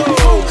in Enzo.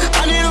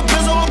 I need a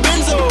Benzo, a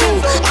Benzo.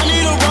 I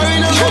need a Rari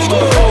in a Lambo.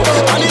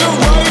 I need a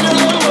Rari in a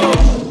Lambo.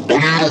 I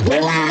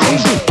need a Rari in a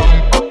Enzo.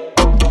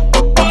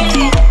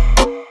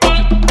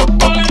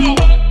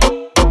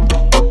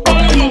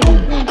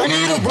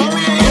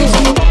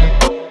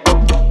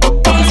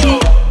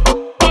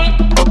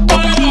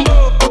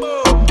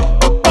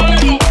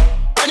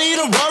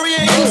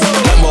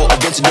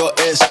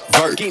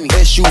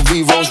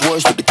 SUV Rolls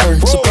Royce with the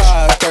curtain.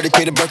 Surprise,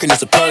 30K to Birkin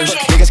is a purse.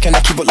 Niggas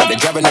cannot keep up like they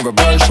driving in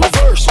reverse.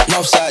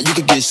 Northside, you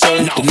could get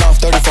served. The North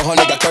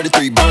 3400 got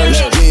 33 birds.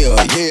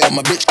 Yeah,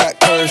 my bitch got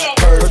curves.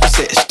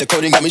 Percocets, the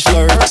coding got me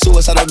slurred.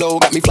 Suicidal dough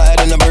got me flying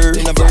in a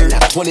bird.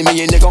 20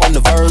 million nigga on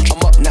the verge.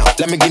 I'm up now.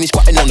 Lamborghini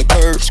squatting on the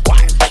curb.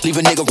 Leave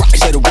a nigga rock,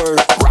 say the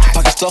word.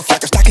 Pocket stuff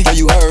like a stocking, yeah,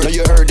 you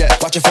heard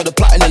that. Watching for the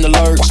plotting and the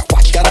lurks.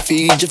 Gotta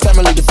feed your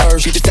family the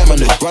first. Feed your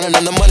family. Running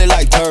on the money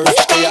like turf.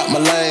 Stay out my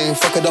lane,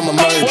 fuck it on my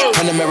merge.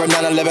 Panamera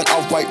 911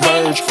 off-white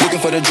verge. Looking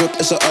for the drip,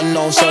 it's an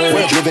unknown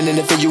surge. Living in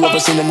it for you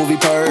ever seen the movie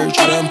Purge.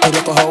 I done put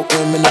up a whole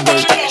M in the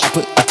bird. I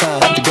put the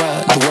time, the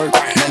grind, the work.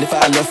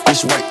 95 left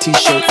this white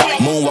t-shirt.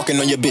 Moonwalking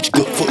on your bitch,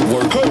 good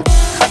footwork.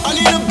 I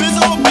need a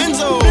Benzo, a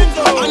Benzo.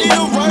 I need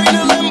a Rari in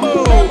a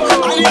Lambo.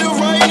 I need a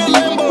Rari in a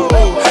Lambo.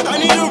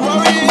 I need a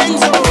Rari in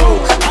Enzo.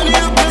 I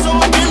need a Benzo,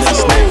 a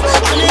Benzo.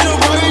 I need a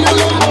Rari in a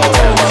Lambo.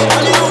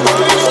 I need a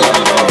Rari in a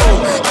Lambo.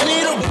 I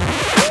need a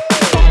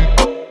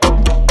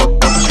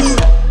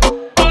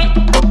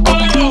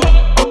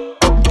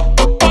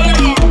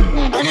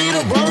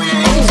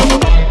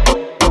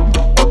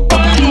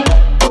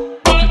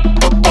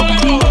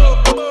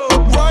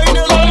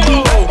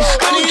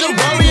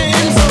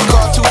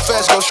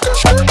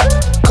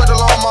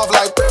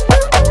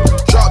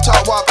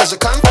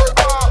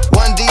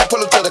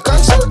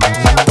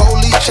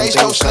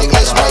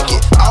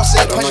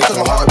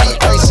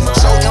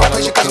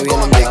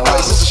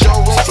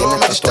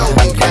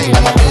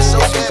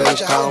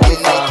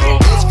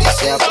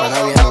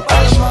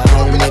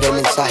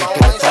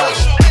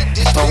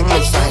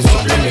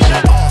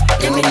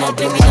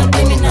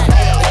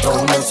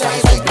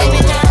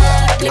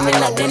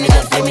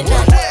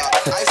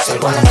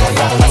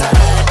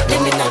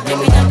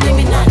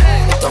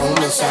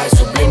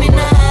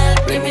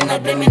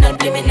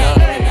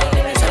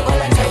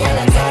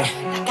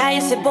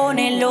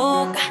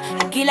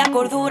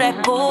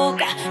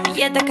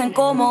billetes caen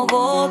como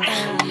gotas.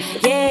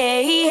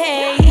 Yeah,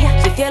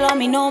 yeah. Si el cielo a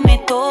mí no me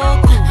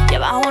toca y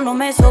abajo no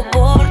me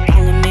soportan.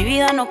 En mi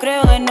vida no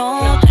creo en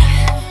otra.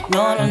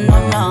 No, no, no,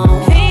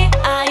 no.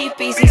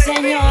 VIP, sí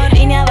señor.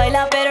 Línea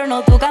baila pero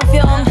no tu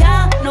canción.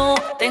 Ya no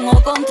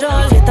tengo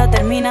control. Fiesta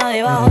termina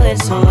debajo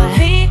del sol.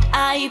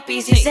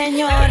 VIP, sí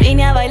señor.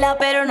 Línea baila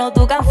pero no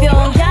tu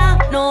canción. Ya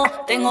no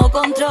tengo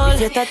control.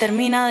 Fiesta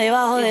termina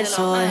debajo del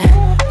sol.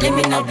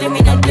 Liminal,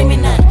 liminal,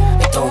 liminal.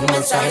 Esto es un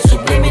mensaje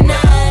subliminal.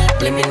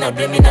 Liminal,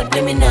 liminal,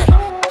 liminal.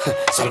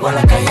 Salgo a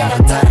la calle a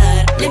gastar.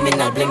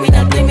 Liminal,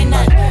 liminal,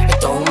 liminal.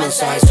 Esto es un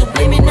mensaje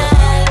subliminal.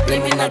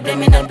 Liminal,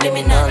 liminal,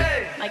 liminal.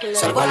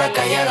 Salgo a la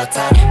calle a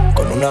gastar.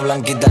 Con una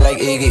blanquita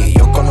like Iggy,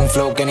 yo con un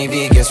flow que ni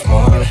Biggie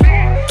Small.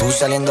 Tú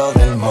saliendo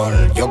del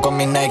mall, yo con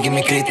mi Nike y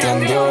mi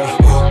Christian Dior.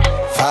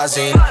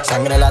 Fácil,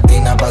 sangre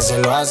latina pa'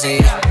 hacerlo así.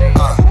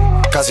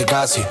 Casi,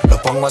 casi, los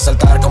pongo a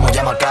saltar como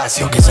llama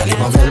Casio. Que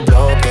salimos del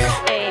bloque,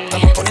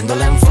 estamos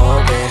poniéndole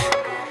enfoque.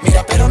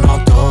 Mira pero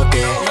no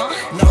toque,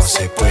 no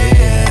se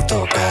puede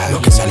tocar.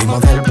 Lo que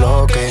salimos del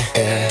bloque,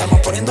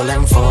 estamos poniéndole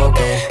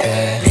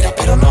enfoque. Mira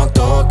pero no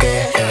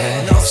toque,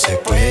 no se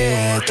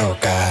puede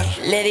tocar.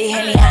 Le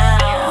dije ni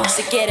hao,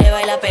 si quiere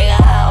baila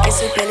pegado. Que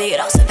soy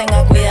peligroso,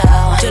 tenga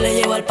cuidado. Yo le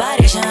llevo al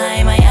party ya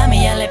en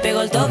Miami, ya le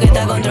pego el toque,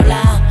 está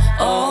controlado.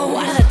 Oh,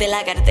 guárdate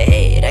la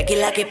cartera, aquí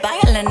la que paga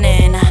es la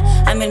nena.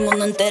 A mí el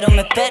mundo entero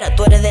me espera,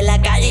 tú eres de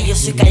la calle y yo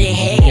soy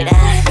callejera.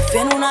 Me fui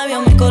en un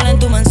avión, me colé en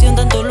tu mansión,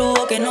 tanto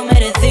lujo que no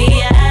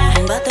merecía.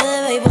 Un bate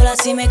de béisbol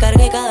así me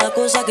cargué cada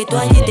cosa que tú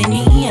allí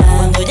tenías.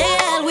 Cuando llegué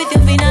al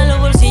juicio final los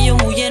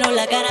bolsillos muy llenos,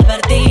 la cara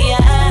partida.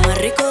 El más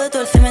rico de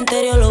todo el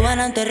cementerio lo van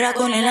a enterrar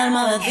con el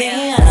alma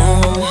vacía.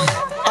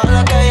 A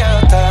la calle a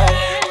gastar,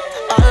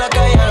 a la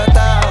calle a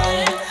gastar,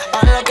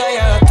 a la calle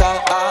a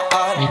gastar,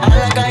 a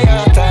la calle a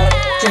gastar.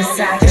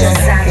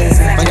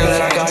 Michael de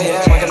la calle,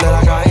 Michael de la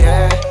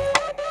calle.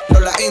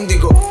 Lola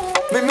Índigo,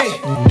 Mimi.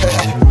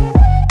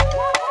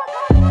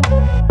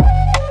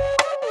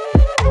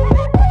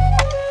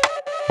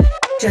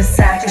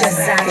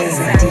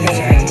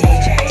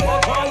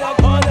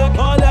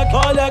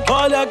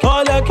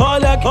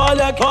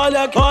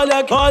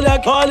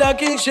 Olha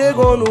quem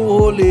chegou no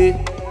rolê.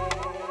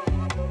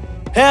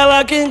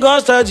 Ela quem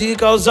gosta de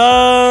causar.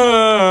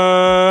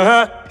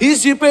 E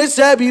se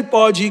percebe,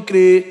 pode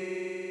crer,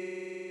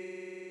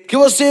 que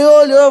você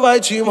olhou, vai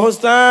te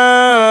mostrar.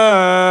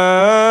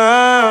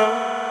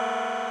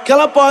 Que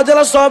ela pode,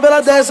 ela sobe, ela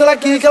desce, ela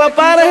quica, ela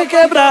para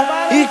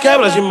requebrar e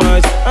quebra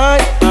demais. Ai,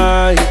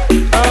 ai,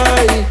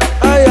 ai,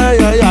 ai, ai,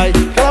 ai, ai.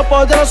 Que ela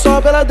pode, ela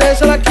sobe, ela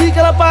desce, ela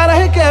quica, ela para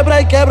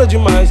requebra e quebra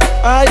demais.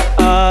 Ai,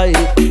 ai,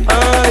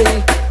 ai,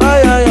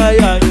 ai, ai, ai,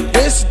 ai.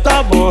 Vê se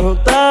tá bom, não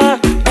tá?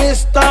 Vê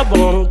se tá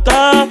bom, não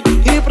tá?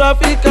 E pra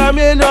ficar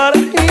melhor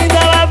ainda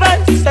ela vai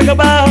se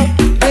acabar.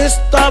 Vê se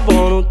tá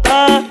bom, não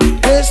tá?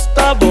 Vê se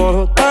tá bom,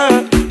 não tá?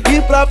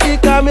 E pra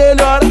ficar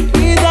melhor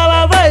ainda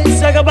ela vai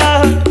se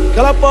acabar. Que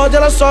ela pode,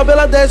 ela sobe,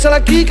 ela desce,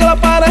 ela quica, ela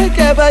para,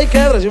 requebra e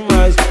quebra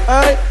demais.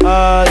 Ai,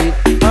 ai,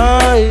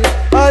 ai,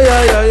 ai,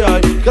 ai, ai,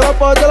 ai. Que ela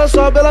pode, ela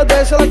sobe, ela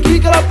desce, ela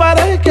quica, ela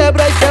para,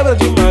 requebra e quebra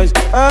demais.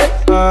 Ai,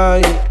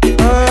 ai,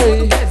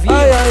 ai,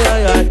 ai, ai,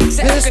 ai, ai.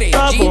 Vê se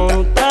tá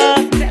bom, tá?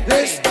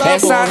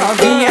 Essa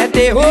novinha é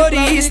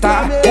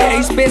terrorista, é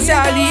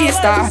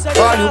especialista.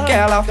 Olha o que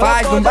ela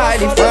faz no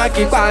baile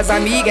funk com as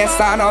amigas.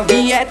 Essa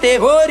novinha é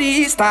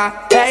terrorista,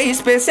 é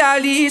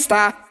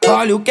especialista.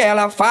 Olha o que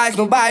ela faz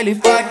no baile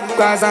funk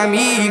com as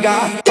amigas.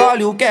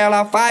 Olha o que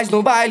ela faz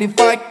no baile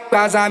funk com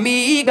as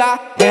amigas.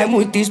 É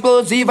muito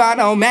explosiva,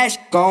 não mexe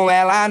com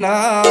ela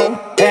não.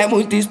 É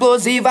muito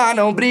explosiva,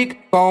 não brinca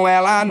com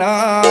ela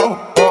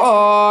não.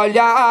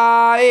 Olha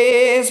a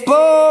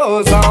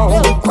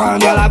explosão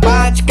quando ela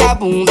bate com a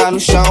bunda no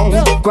chão,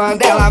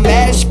 quando ela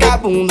mexe com a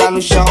bunda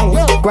no chão,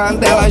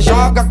 quando ela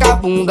joga com a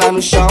bunda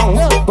no chão,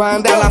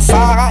 quando ela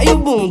sarra e o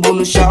bumbum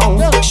no chão,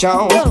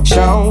 chão,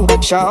 chão,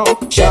 chão,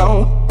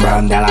 chão.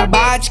 Quando ela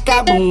bate com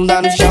a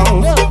bunda no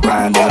chão,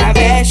 quando ela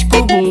mexe com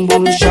o bumbum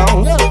no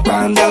chão,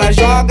 quando ela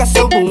joga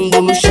seu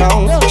bumbum no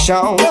chão,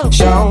 chão,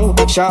 chão,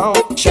 chão,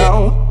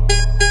 chão.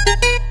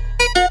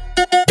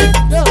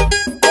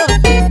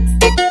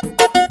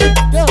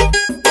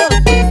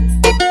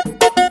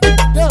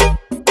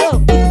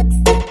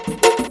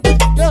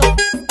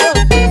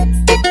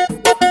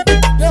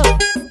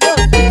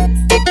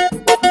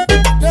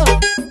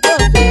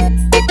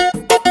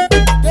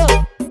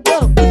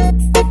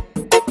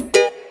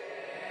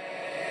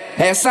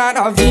 Essa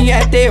novinha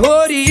é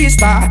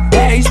terrorista,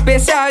 é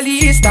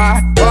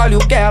especialista. Olha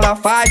o que ela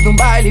faz no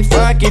baile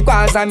funk com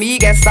as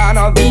amigas. Essa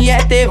novinha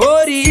é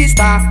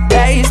terrorista,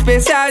 é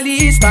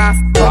especialista.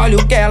 Olha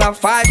o que ela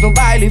faz no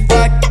baile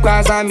funk com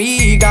as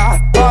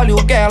amigas. Olha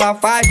o que ela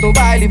faz no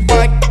baile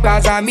funk com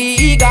as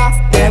amigas.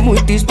 É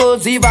muito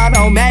explosiva,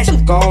 não mexe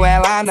com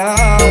ela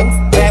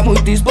não. É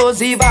muito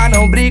explosiva,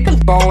 não brinca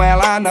com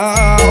ela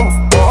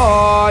não.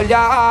 Olha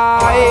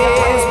a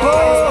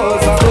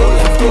explosão.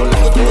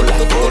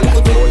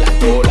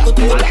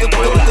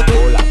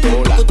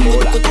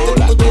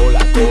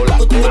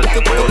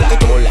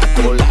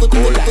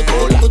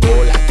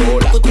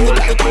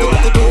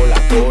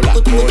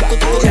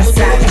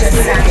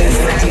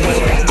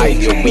 Ay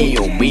Dios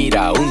mío,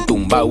 mira, un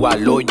tumbao a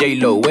lo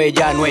J-Lo.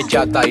 Ella no es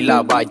chata y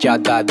la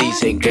bachata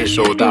dicen que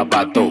eso da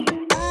pato.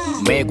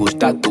 Me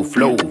gusta tu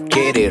flow,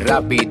 quieres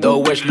rápido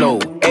o slow.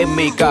 En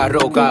mi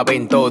carro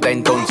caben todas,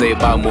 entonces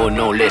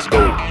vámonos, let's go.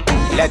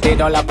 Le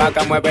tiro la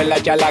paca, mueve la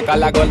chalaca,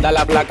 la gorda,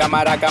 la placa,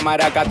 maraca,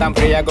 maraca, tan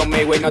fría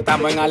conmigo y no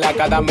estamos en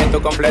alaca, dame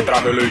tu completo.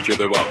 Traje leche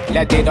de vaca.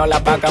 Le tiro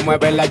la paca,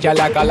 mueve la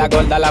chalaca, la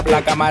gorda, la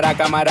placa,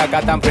 maraca,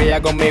 maraca, tan fría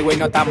conmigo y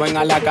no estamos en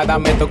alaca,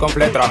 dame tu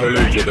completo. Traje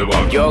leche de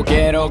vaca. Yo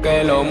quiero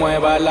que lo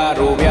mueva la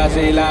rubia,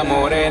 así la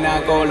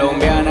morena,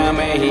 colombiana,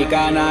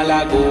 mexicana,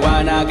 la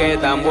cubana, que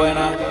tan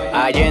buena.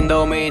 Allá en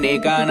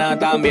Dominicana,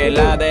 también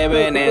la de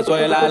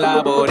Venezuela,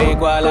 la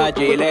boricua, la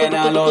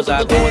chilena, lo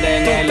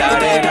sacuden en la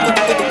arena.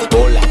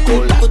 Hola,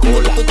 hola,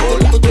 hola,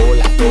 hola,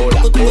 hola,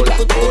 hola, hola, hola,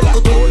 hola, hola, hola,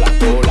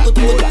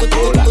 hola,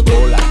 hola, hola,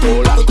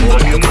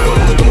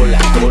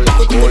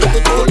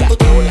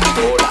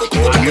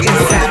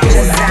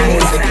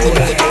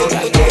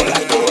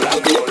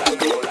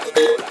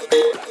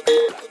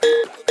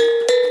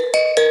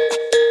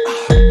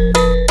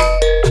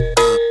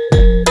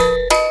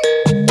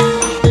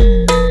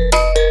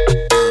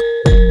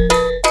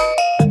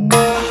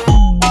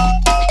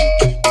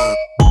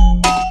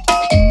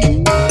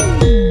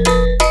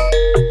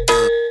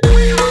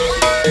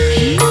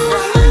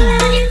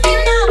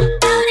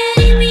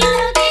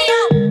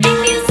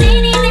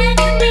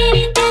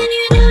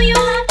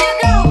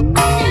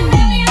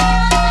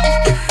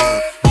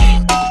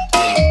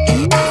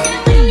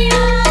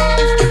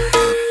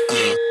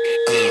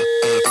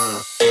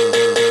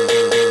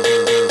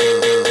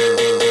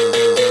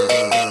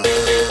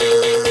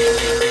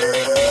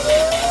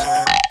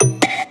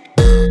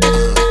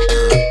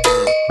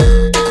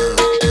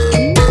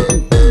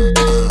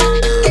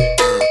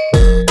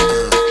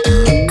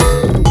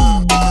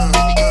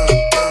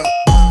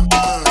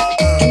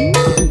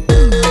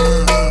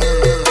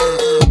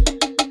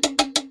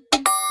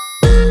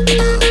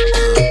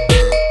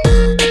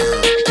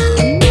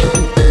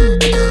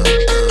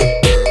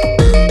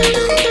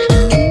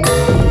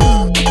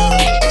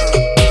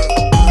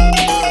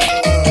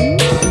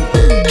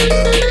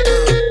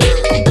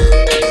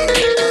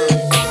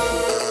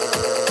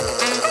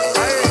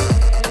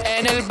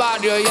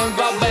 barrio y en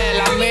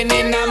favela,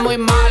 menina muy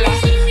mala.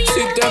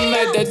 Si te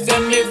metes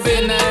en mi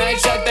business,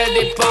 ella te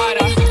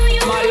dispara.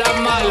 Mala,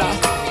 mala,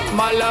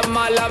 mala,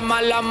 mala,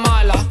 mala,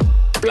 mala.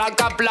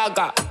 Placa,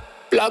 placa,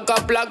 placa,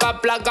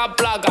 placa, placa,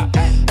 placa.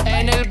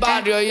 En el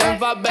barrio y en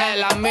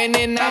favela,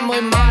 menina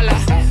muy mala.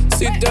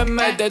 Si te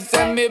metes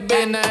en mi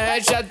business,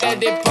 ella te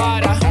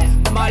dispara.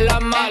 Mala,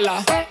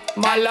 mala,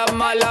 mala,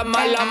 mala,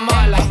 mala,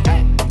 mala.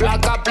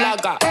 Placa,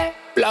 placa,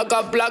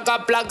 placa,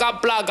 placa, placa,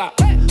 placa.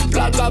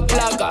 Placa,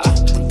 placa,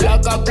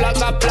 placa,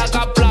 placa,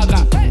 placa, placa.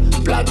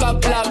 Placa,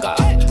 placa,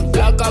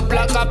 placa,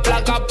 placa,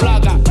 placa,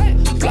 placa.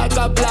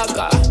 Placa,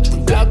 placa,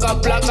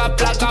 placa, placa,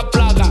 placa,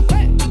 placa.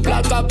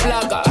 Placa,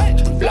 placa,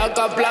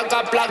 placa, placa,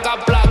 placa,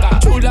 placa.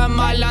 Chula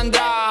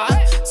malandra,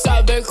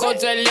 sabe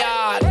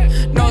joselear.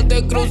 No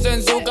te cruces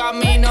en su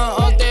camino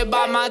o te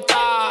va a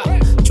matar.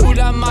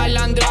 Chula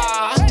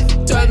malandra,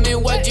 tell me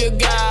what you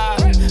got.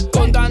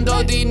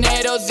 Contando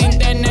dinero sin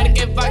tener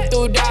que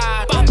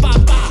facturar. Pa, pa,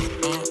 pa.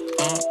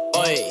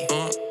 Oye,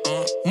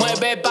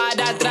 mueve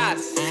para atrás.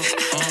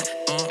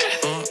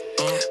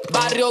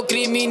 Barrio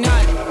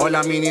criminal. Olha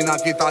a menina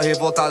que tá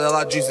revoltada,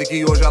 ela diz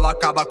que hoje ela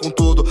acaba com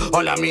tudo.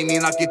 Olha a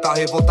menina que tá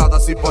revoltada,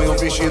 se põe um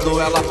vestido,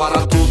 ela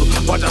para tudo.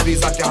 Pode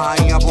avisar que a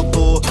rainha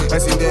voltou, é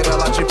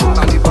Cinderela tipo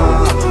Talibã.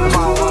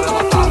 Uma hora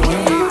ela tá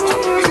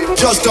aqui.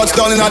 Just touched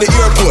down in the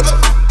airport.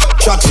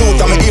 Track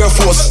suit, I'm an Air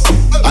Force.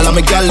 All of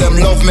my gal them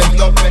love me.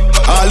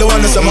 All the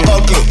ones say I'm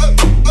ugly.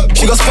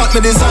 She go spot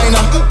me designer.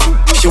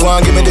 She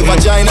wanna give me the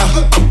vagina.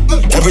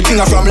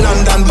 Everything I from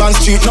London, Bond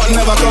Street. Nothing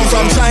ever come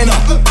from China.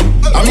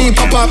 I mean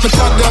pop up, me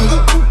tag them.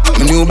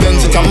 My new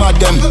Benz, it can mad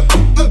them.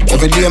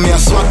 Every day me I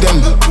swag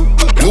them.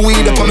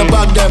 Louis up on the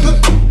bag them.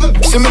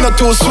 See me not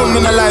too swim,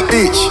 me not like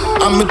beach.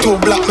 And me too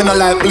black, me not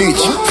like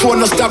bleach. Phone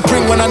no stop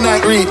ring when I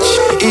night reach.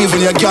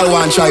 Even your girl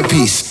want try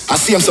peace. I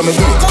see him so me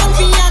do it.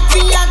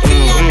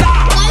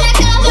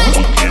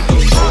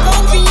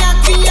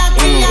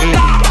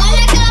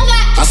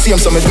 I see him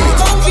so me do it.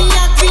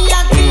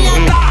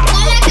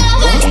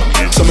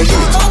 So me do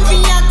it.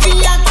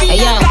 Hey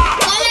yo,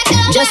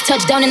 just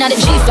touched down and out of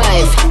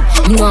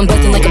G5. You know I'm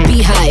bustin' like a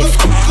beehive.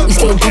 We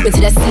still bumpin'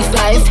 to that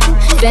C5.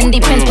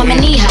 Fendi prints pa my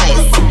knee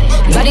highs.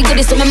 Body good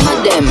is some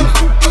mud them.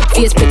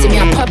 Fierce put to me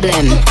a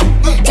problem.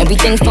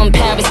 Everything from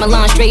Paris,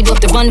 Milan, straight off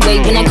the runway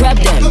when I grab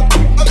them.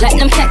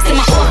 Platinum plaques in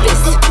my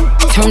office.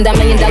 Turn that $1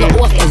 million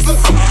office.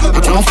 I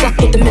don't fuck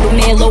with the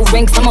middleman, low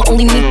ranks. I'ma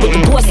only meet with the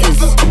bosses.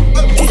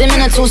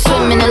 Swimming to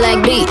swim in I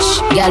like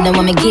beach. Y'all know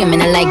I'm a game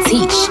and I like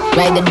teach.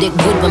 Ride the dick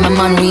good when my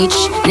man reach.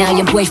 Now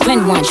your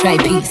boyfriend want try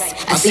peace.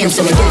 I see him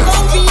so me do it.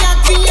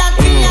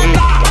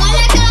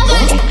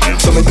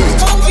 So me do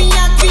it.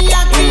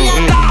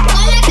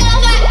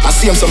 I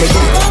see him so me do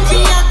it.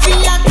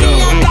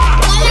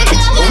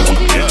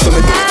 So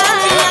me do it.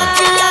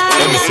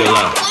 Let me see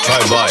lá, try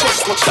boy,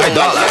 try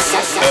dollars.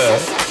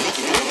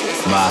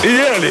 E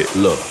ele?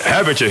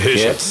 Herbert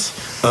Richards.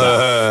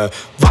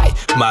 Vai,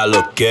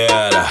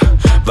 maloqueira,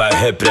 vai,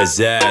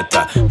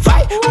 representa.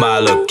 Vai,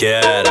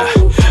 maloqueira,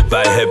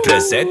 vai,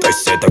 representa. Oi,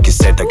 senta que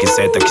senta que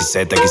senta que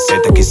senta que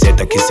senta que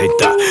senta que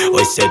senta.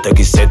 Oi, senta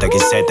que senta que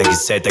senta que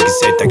senta que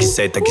senta que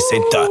senta que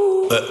senta.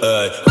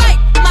 Vai,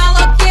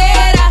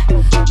 maloqueira,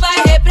 vai,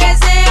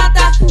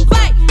 representa.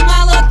 Vai,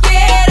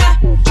 maloqueira,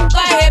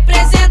 vai,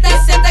 representa.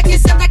 Senta que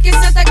senta que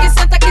senta que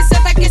senta que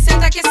senta que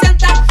senta que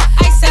senta.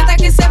 Ai, senta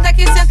que senta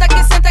que senta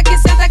que senta que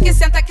senta que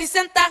senta que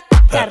senta.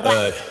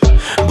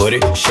 Booty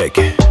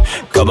shake,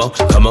 come on,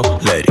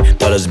 lady.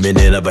 Todas as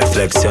meninas vai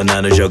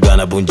flexionando,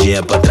 jogando a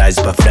bundinha pra trás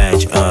e pra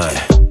frente.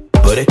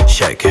 Booty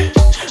shake,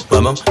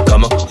 come on,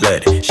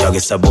 lady. Joga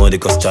essa bunda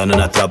encostando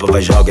na tropa,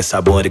 vai joga essa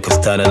bunda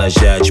encostando na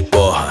gente,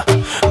 porra.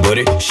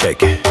 Booty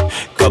shake,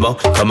 come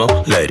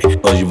on, lady.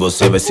 Hoje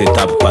você vai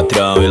sentar pro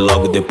patrão e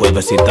logo depois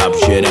vai sentar pro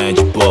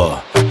gerente,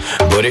 porra.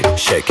 Booty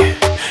shake,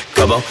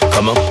 come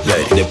on,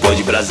 lady. Depois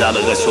de brasada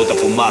nós solta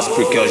fumaça,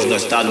 porque hoje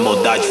nós tá numa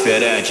modalidade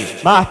diferente.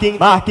 Marquinhos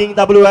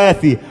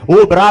WF,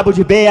 o brabo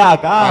de BH.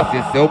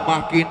 Esse é o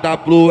Marquinhos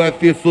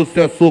WF,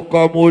 sucesso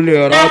com a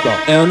mulherada.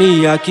 É o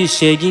Nia que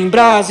chega em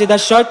brasa e dá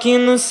choque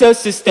no seu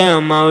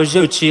sistema. Hoje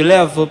eu te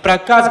levo pra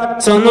casa,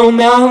 só não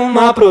me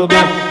arrumar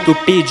problema. Tu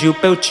pediu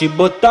pra eu te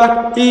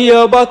botar e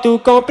eu boto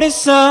com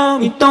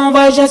pressão. Então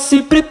vai já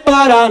se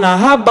preparar, na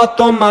raba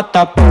toma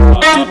tapa.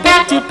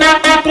 Te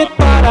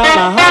prepara,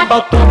 na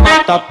raba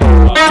toma tapa.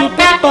 Te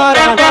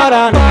prepara,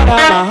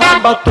 na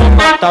raba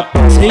toma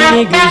tapa. Sem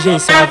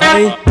negligência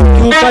vai,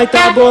 que o pai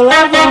tá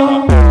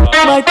boladão.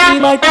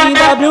 Marquinhos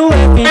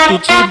WF que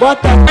te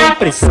bota com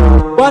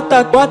pressão.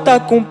 Bota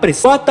com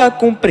pressão, bota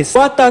com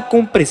pressão, bota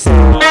com pressão.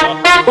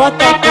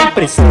 Bota com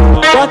pressão,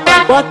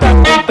 bota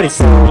com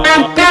pressão.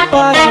 Te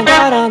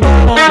prepara,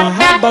 na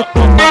raba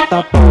toma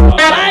tapa.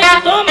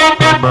 Vai, toma,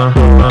 toma, toma.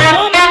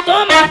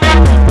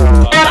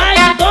 Vai,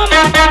 toma,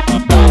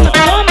 toma.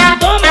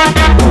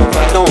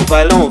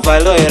 Não vai,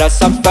 loira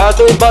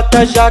safado e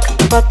bota jaca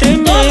pra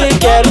tremer.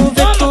 Quero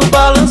ver tu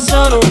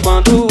balançando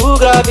quando o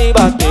grave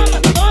bater.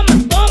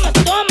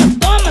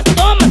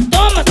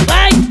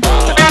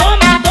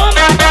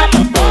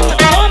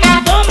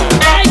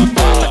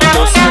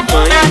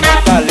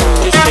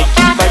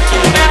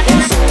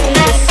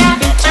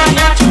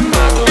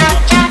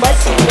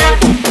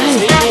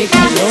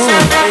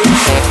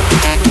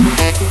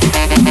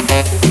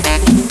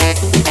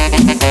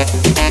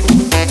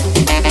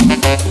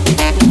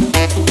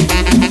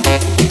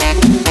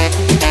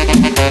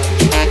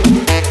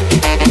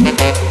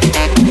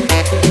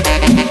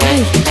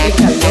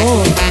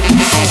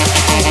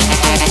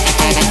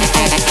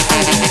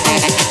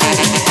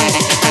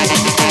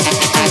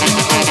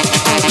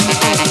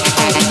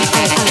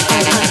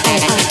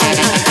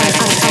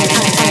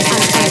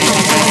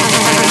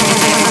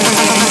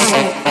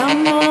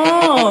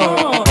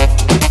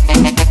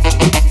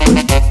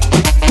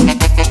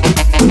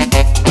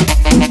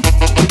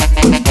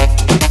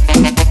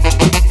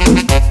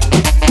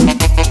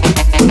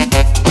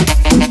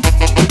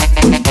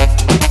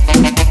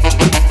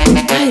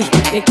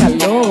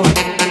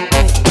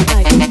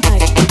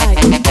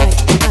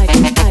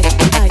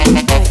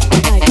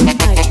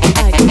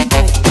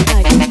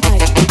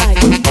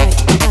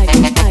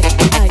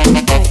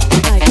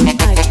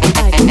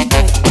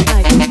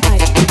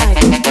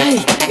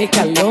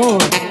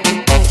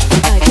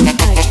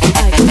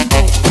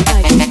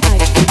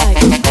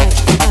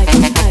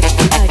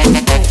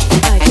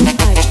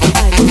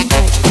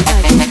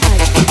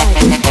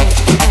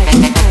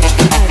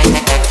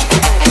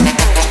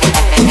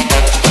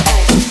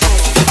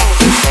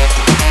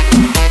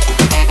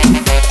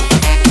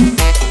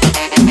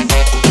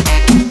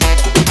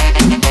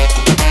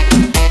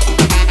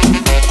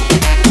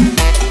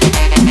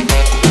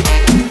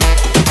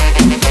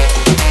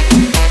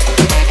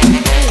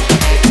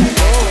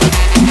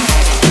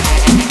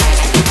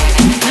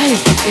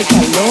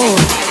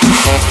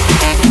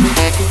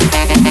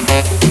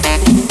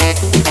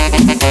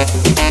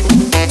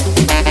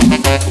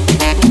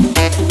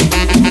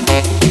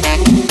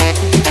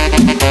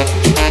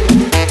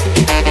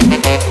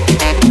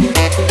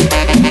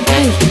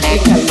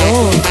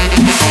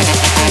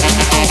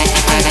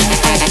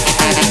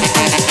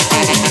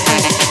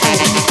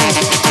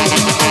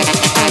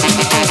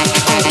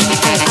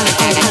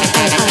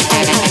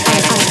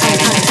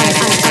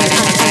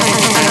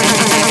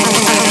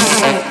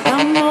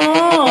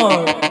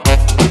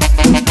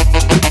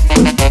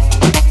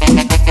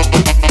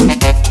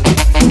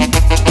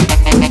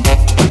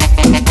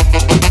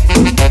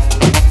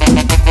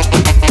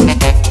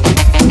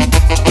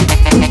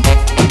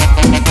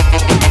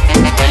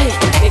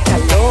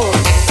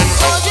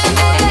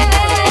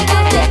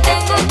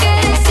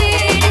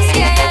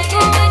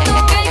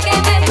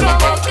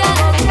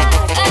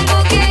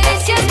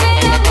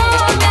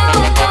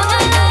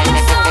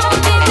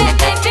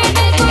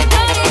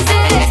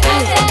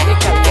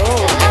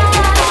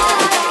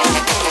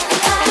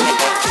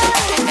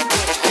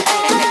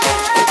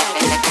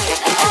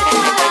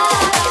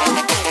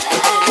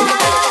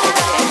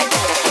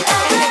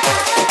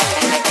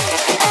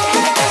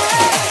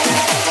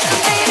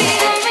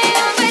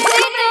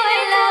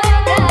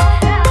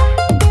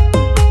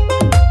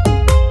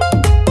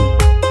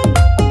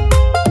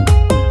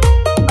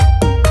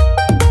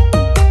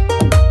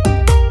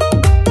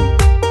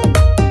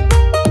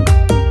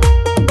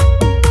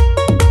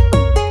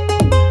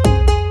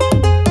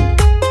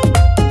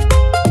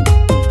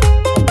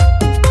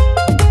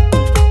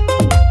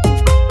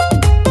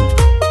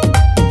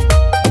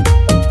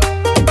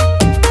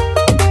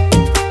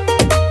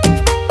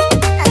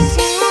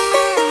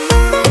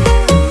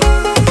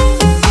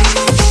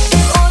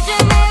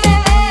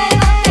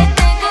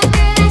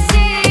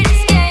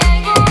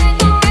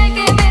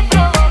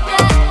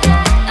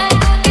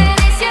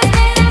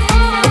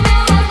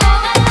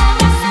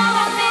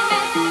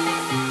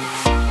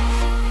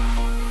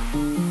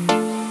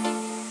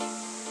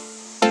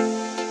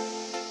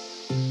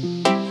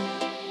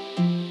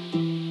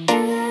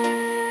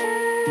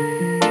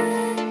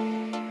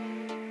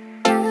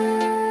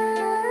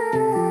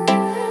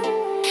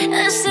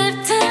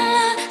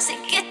 hacértelo. Sé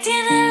que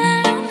tienes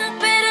la luna,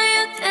 pero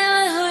yo te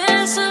bajo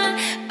el sol.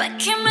 Pa'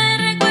 que me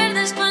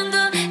recuerdes cuando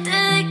te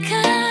dé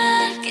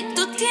calor. Que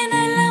tú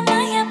tienes la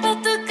magia pa'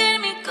 tocar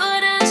mi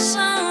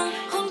corazón.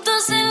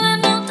 Juntos en la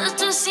nota,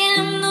 tú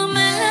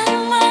haciéndome el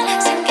amor.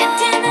 Sé que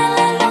tienes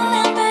la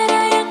luna, pero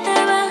yo te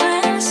bajo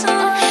el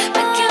sol.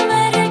 Pa' que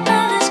me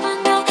recuerdes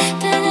cuando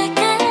te dé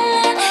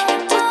calor. Que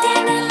tú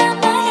tienes la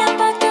magia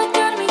pa'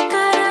 tocar mi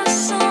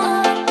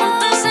corazón.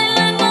 Juntos en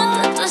la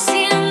nota, tú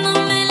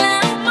haciéndome el amor.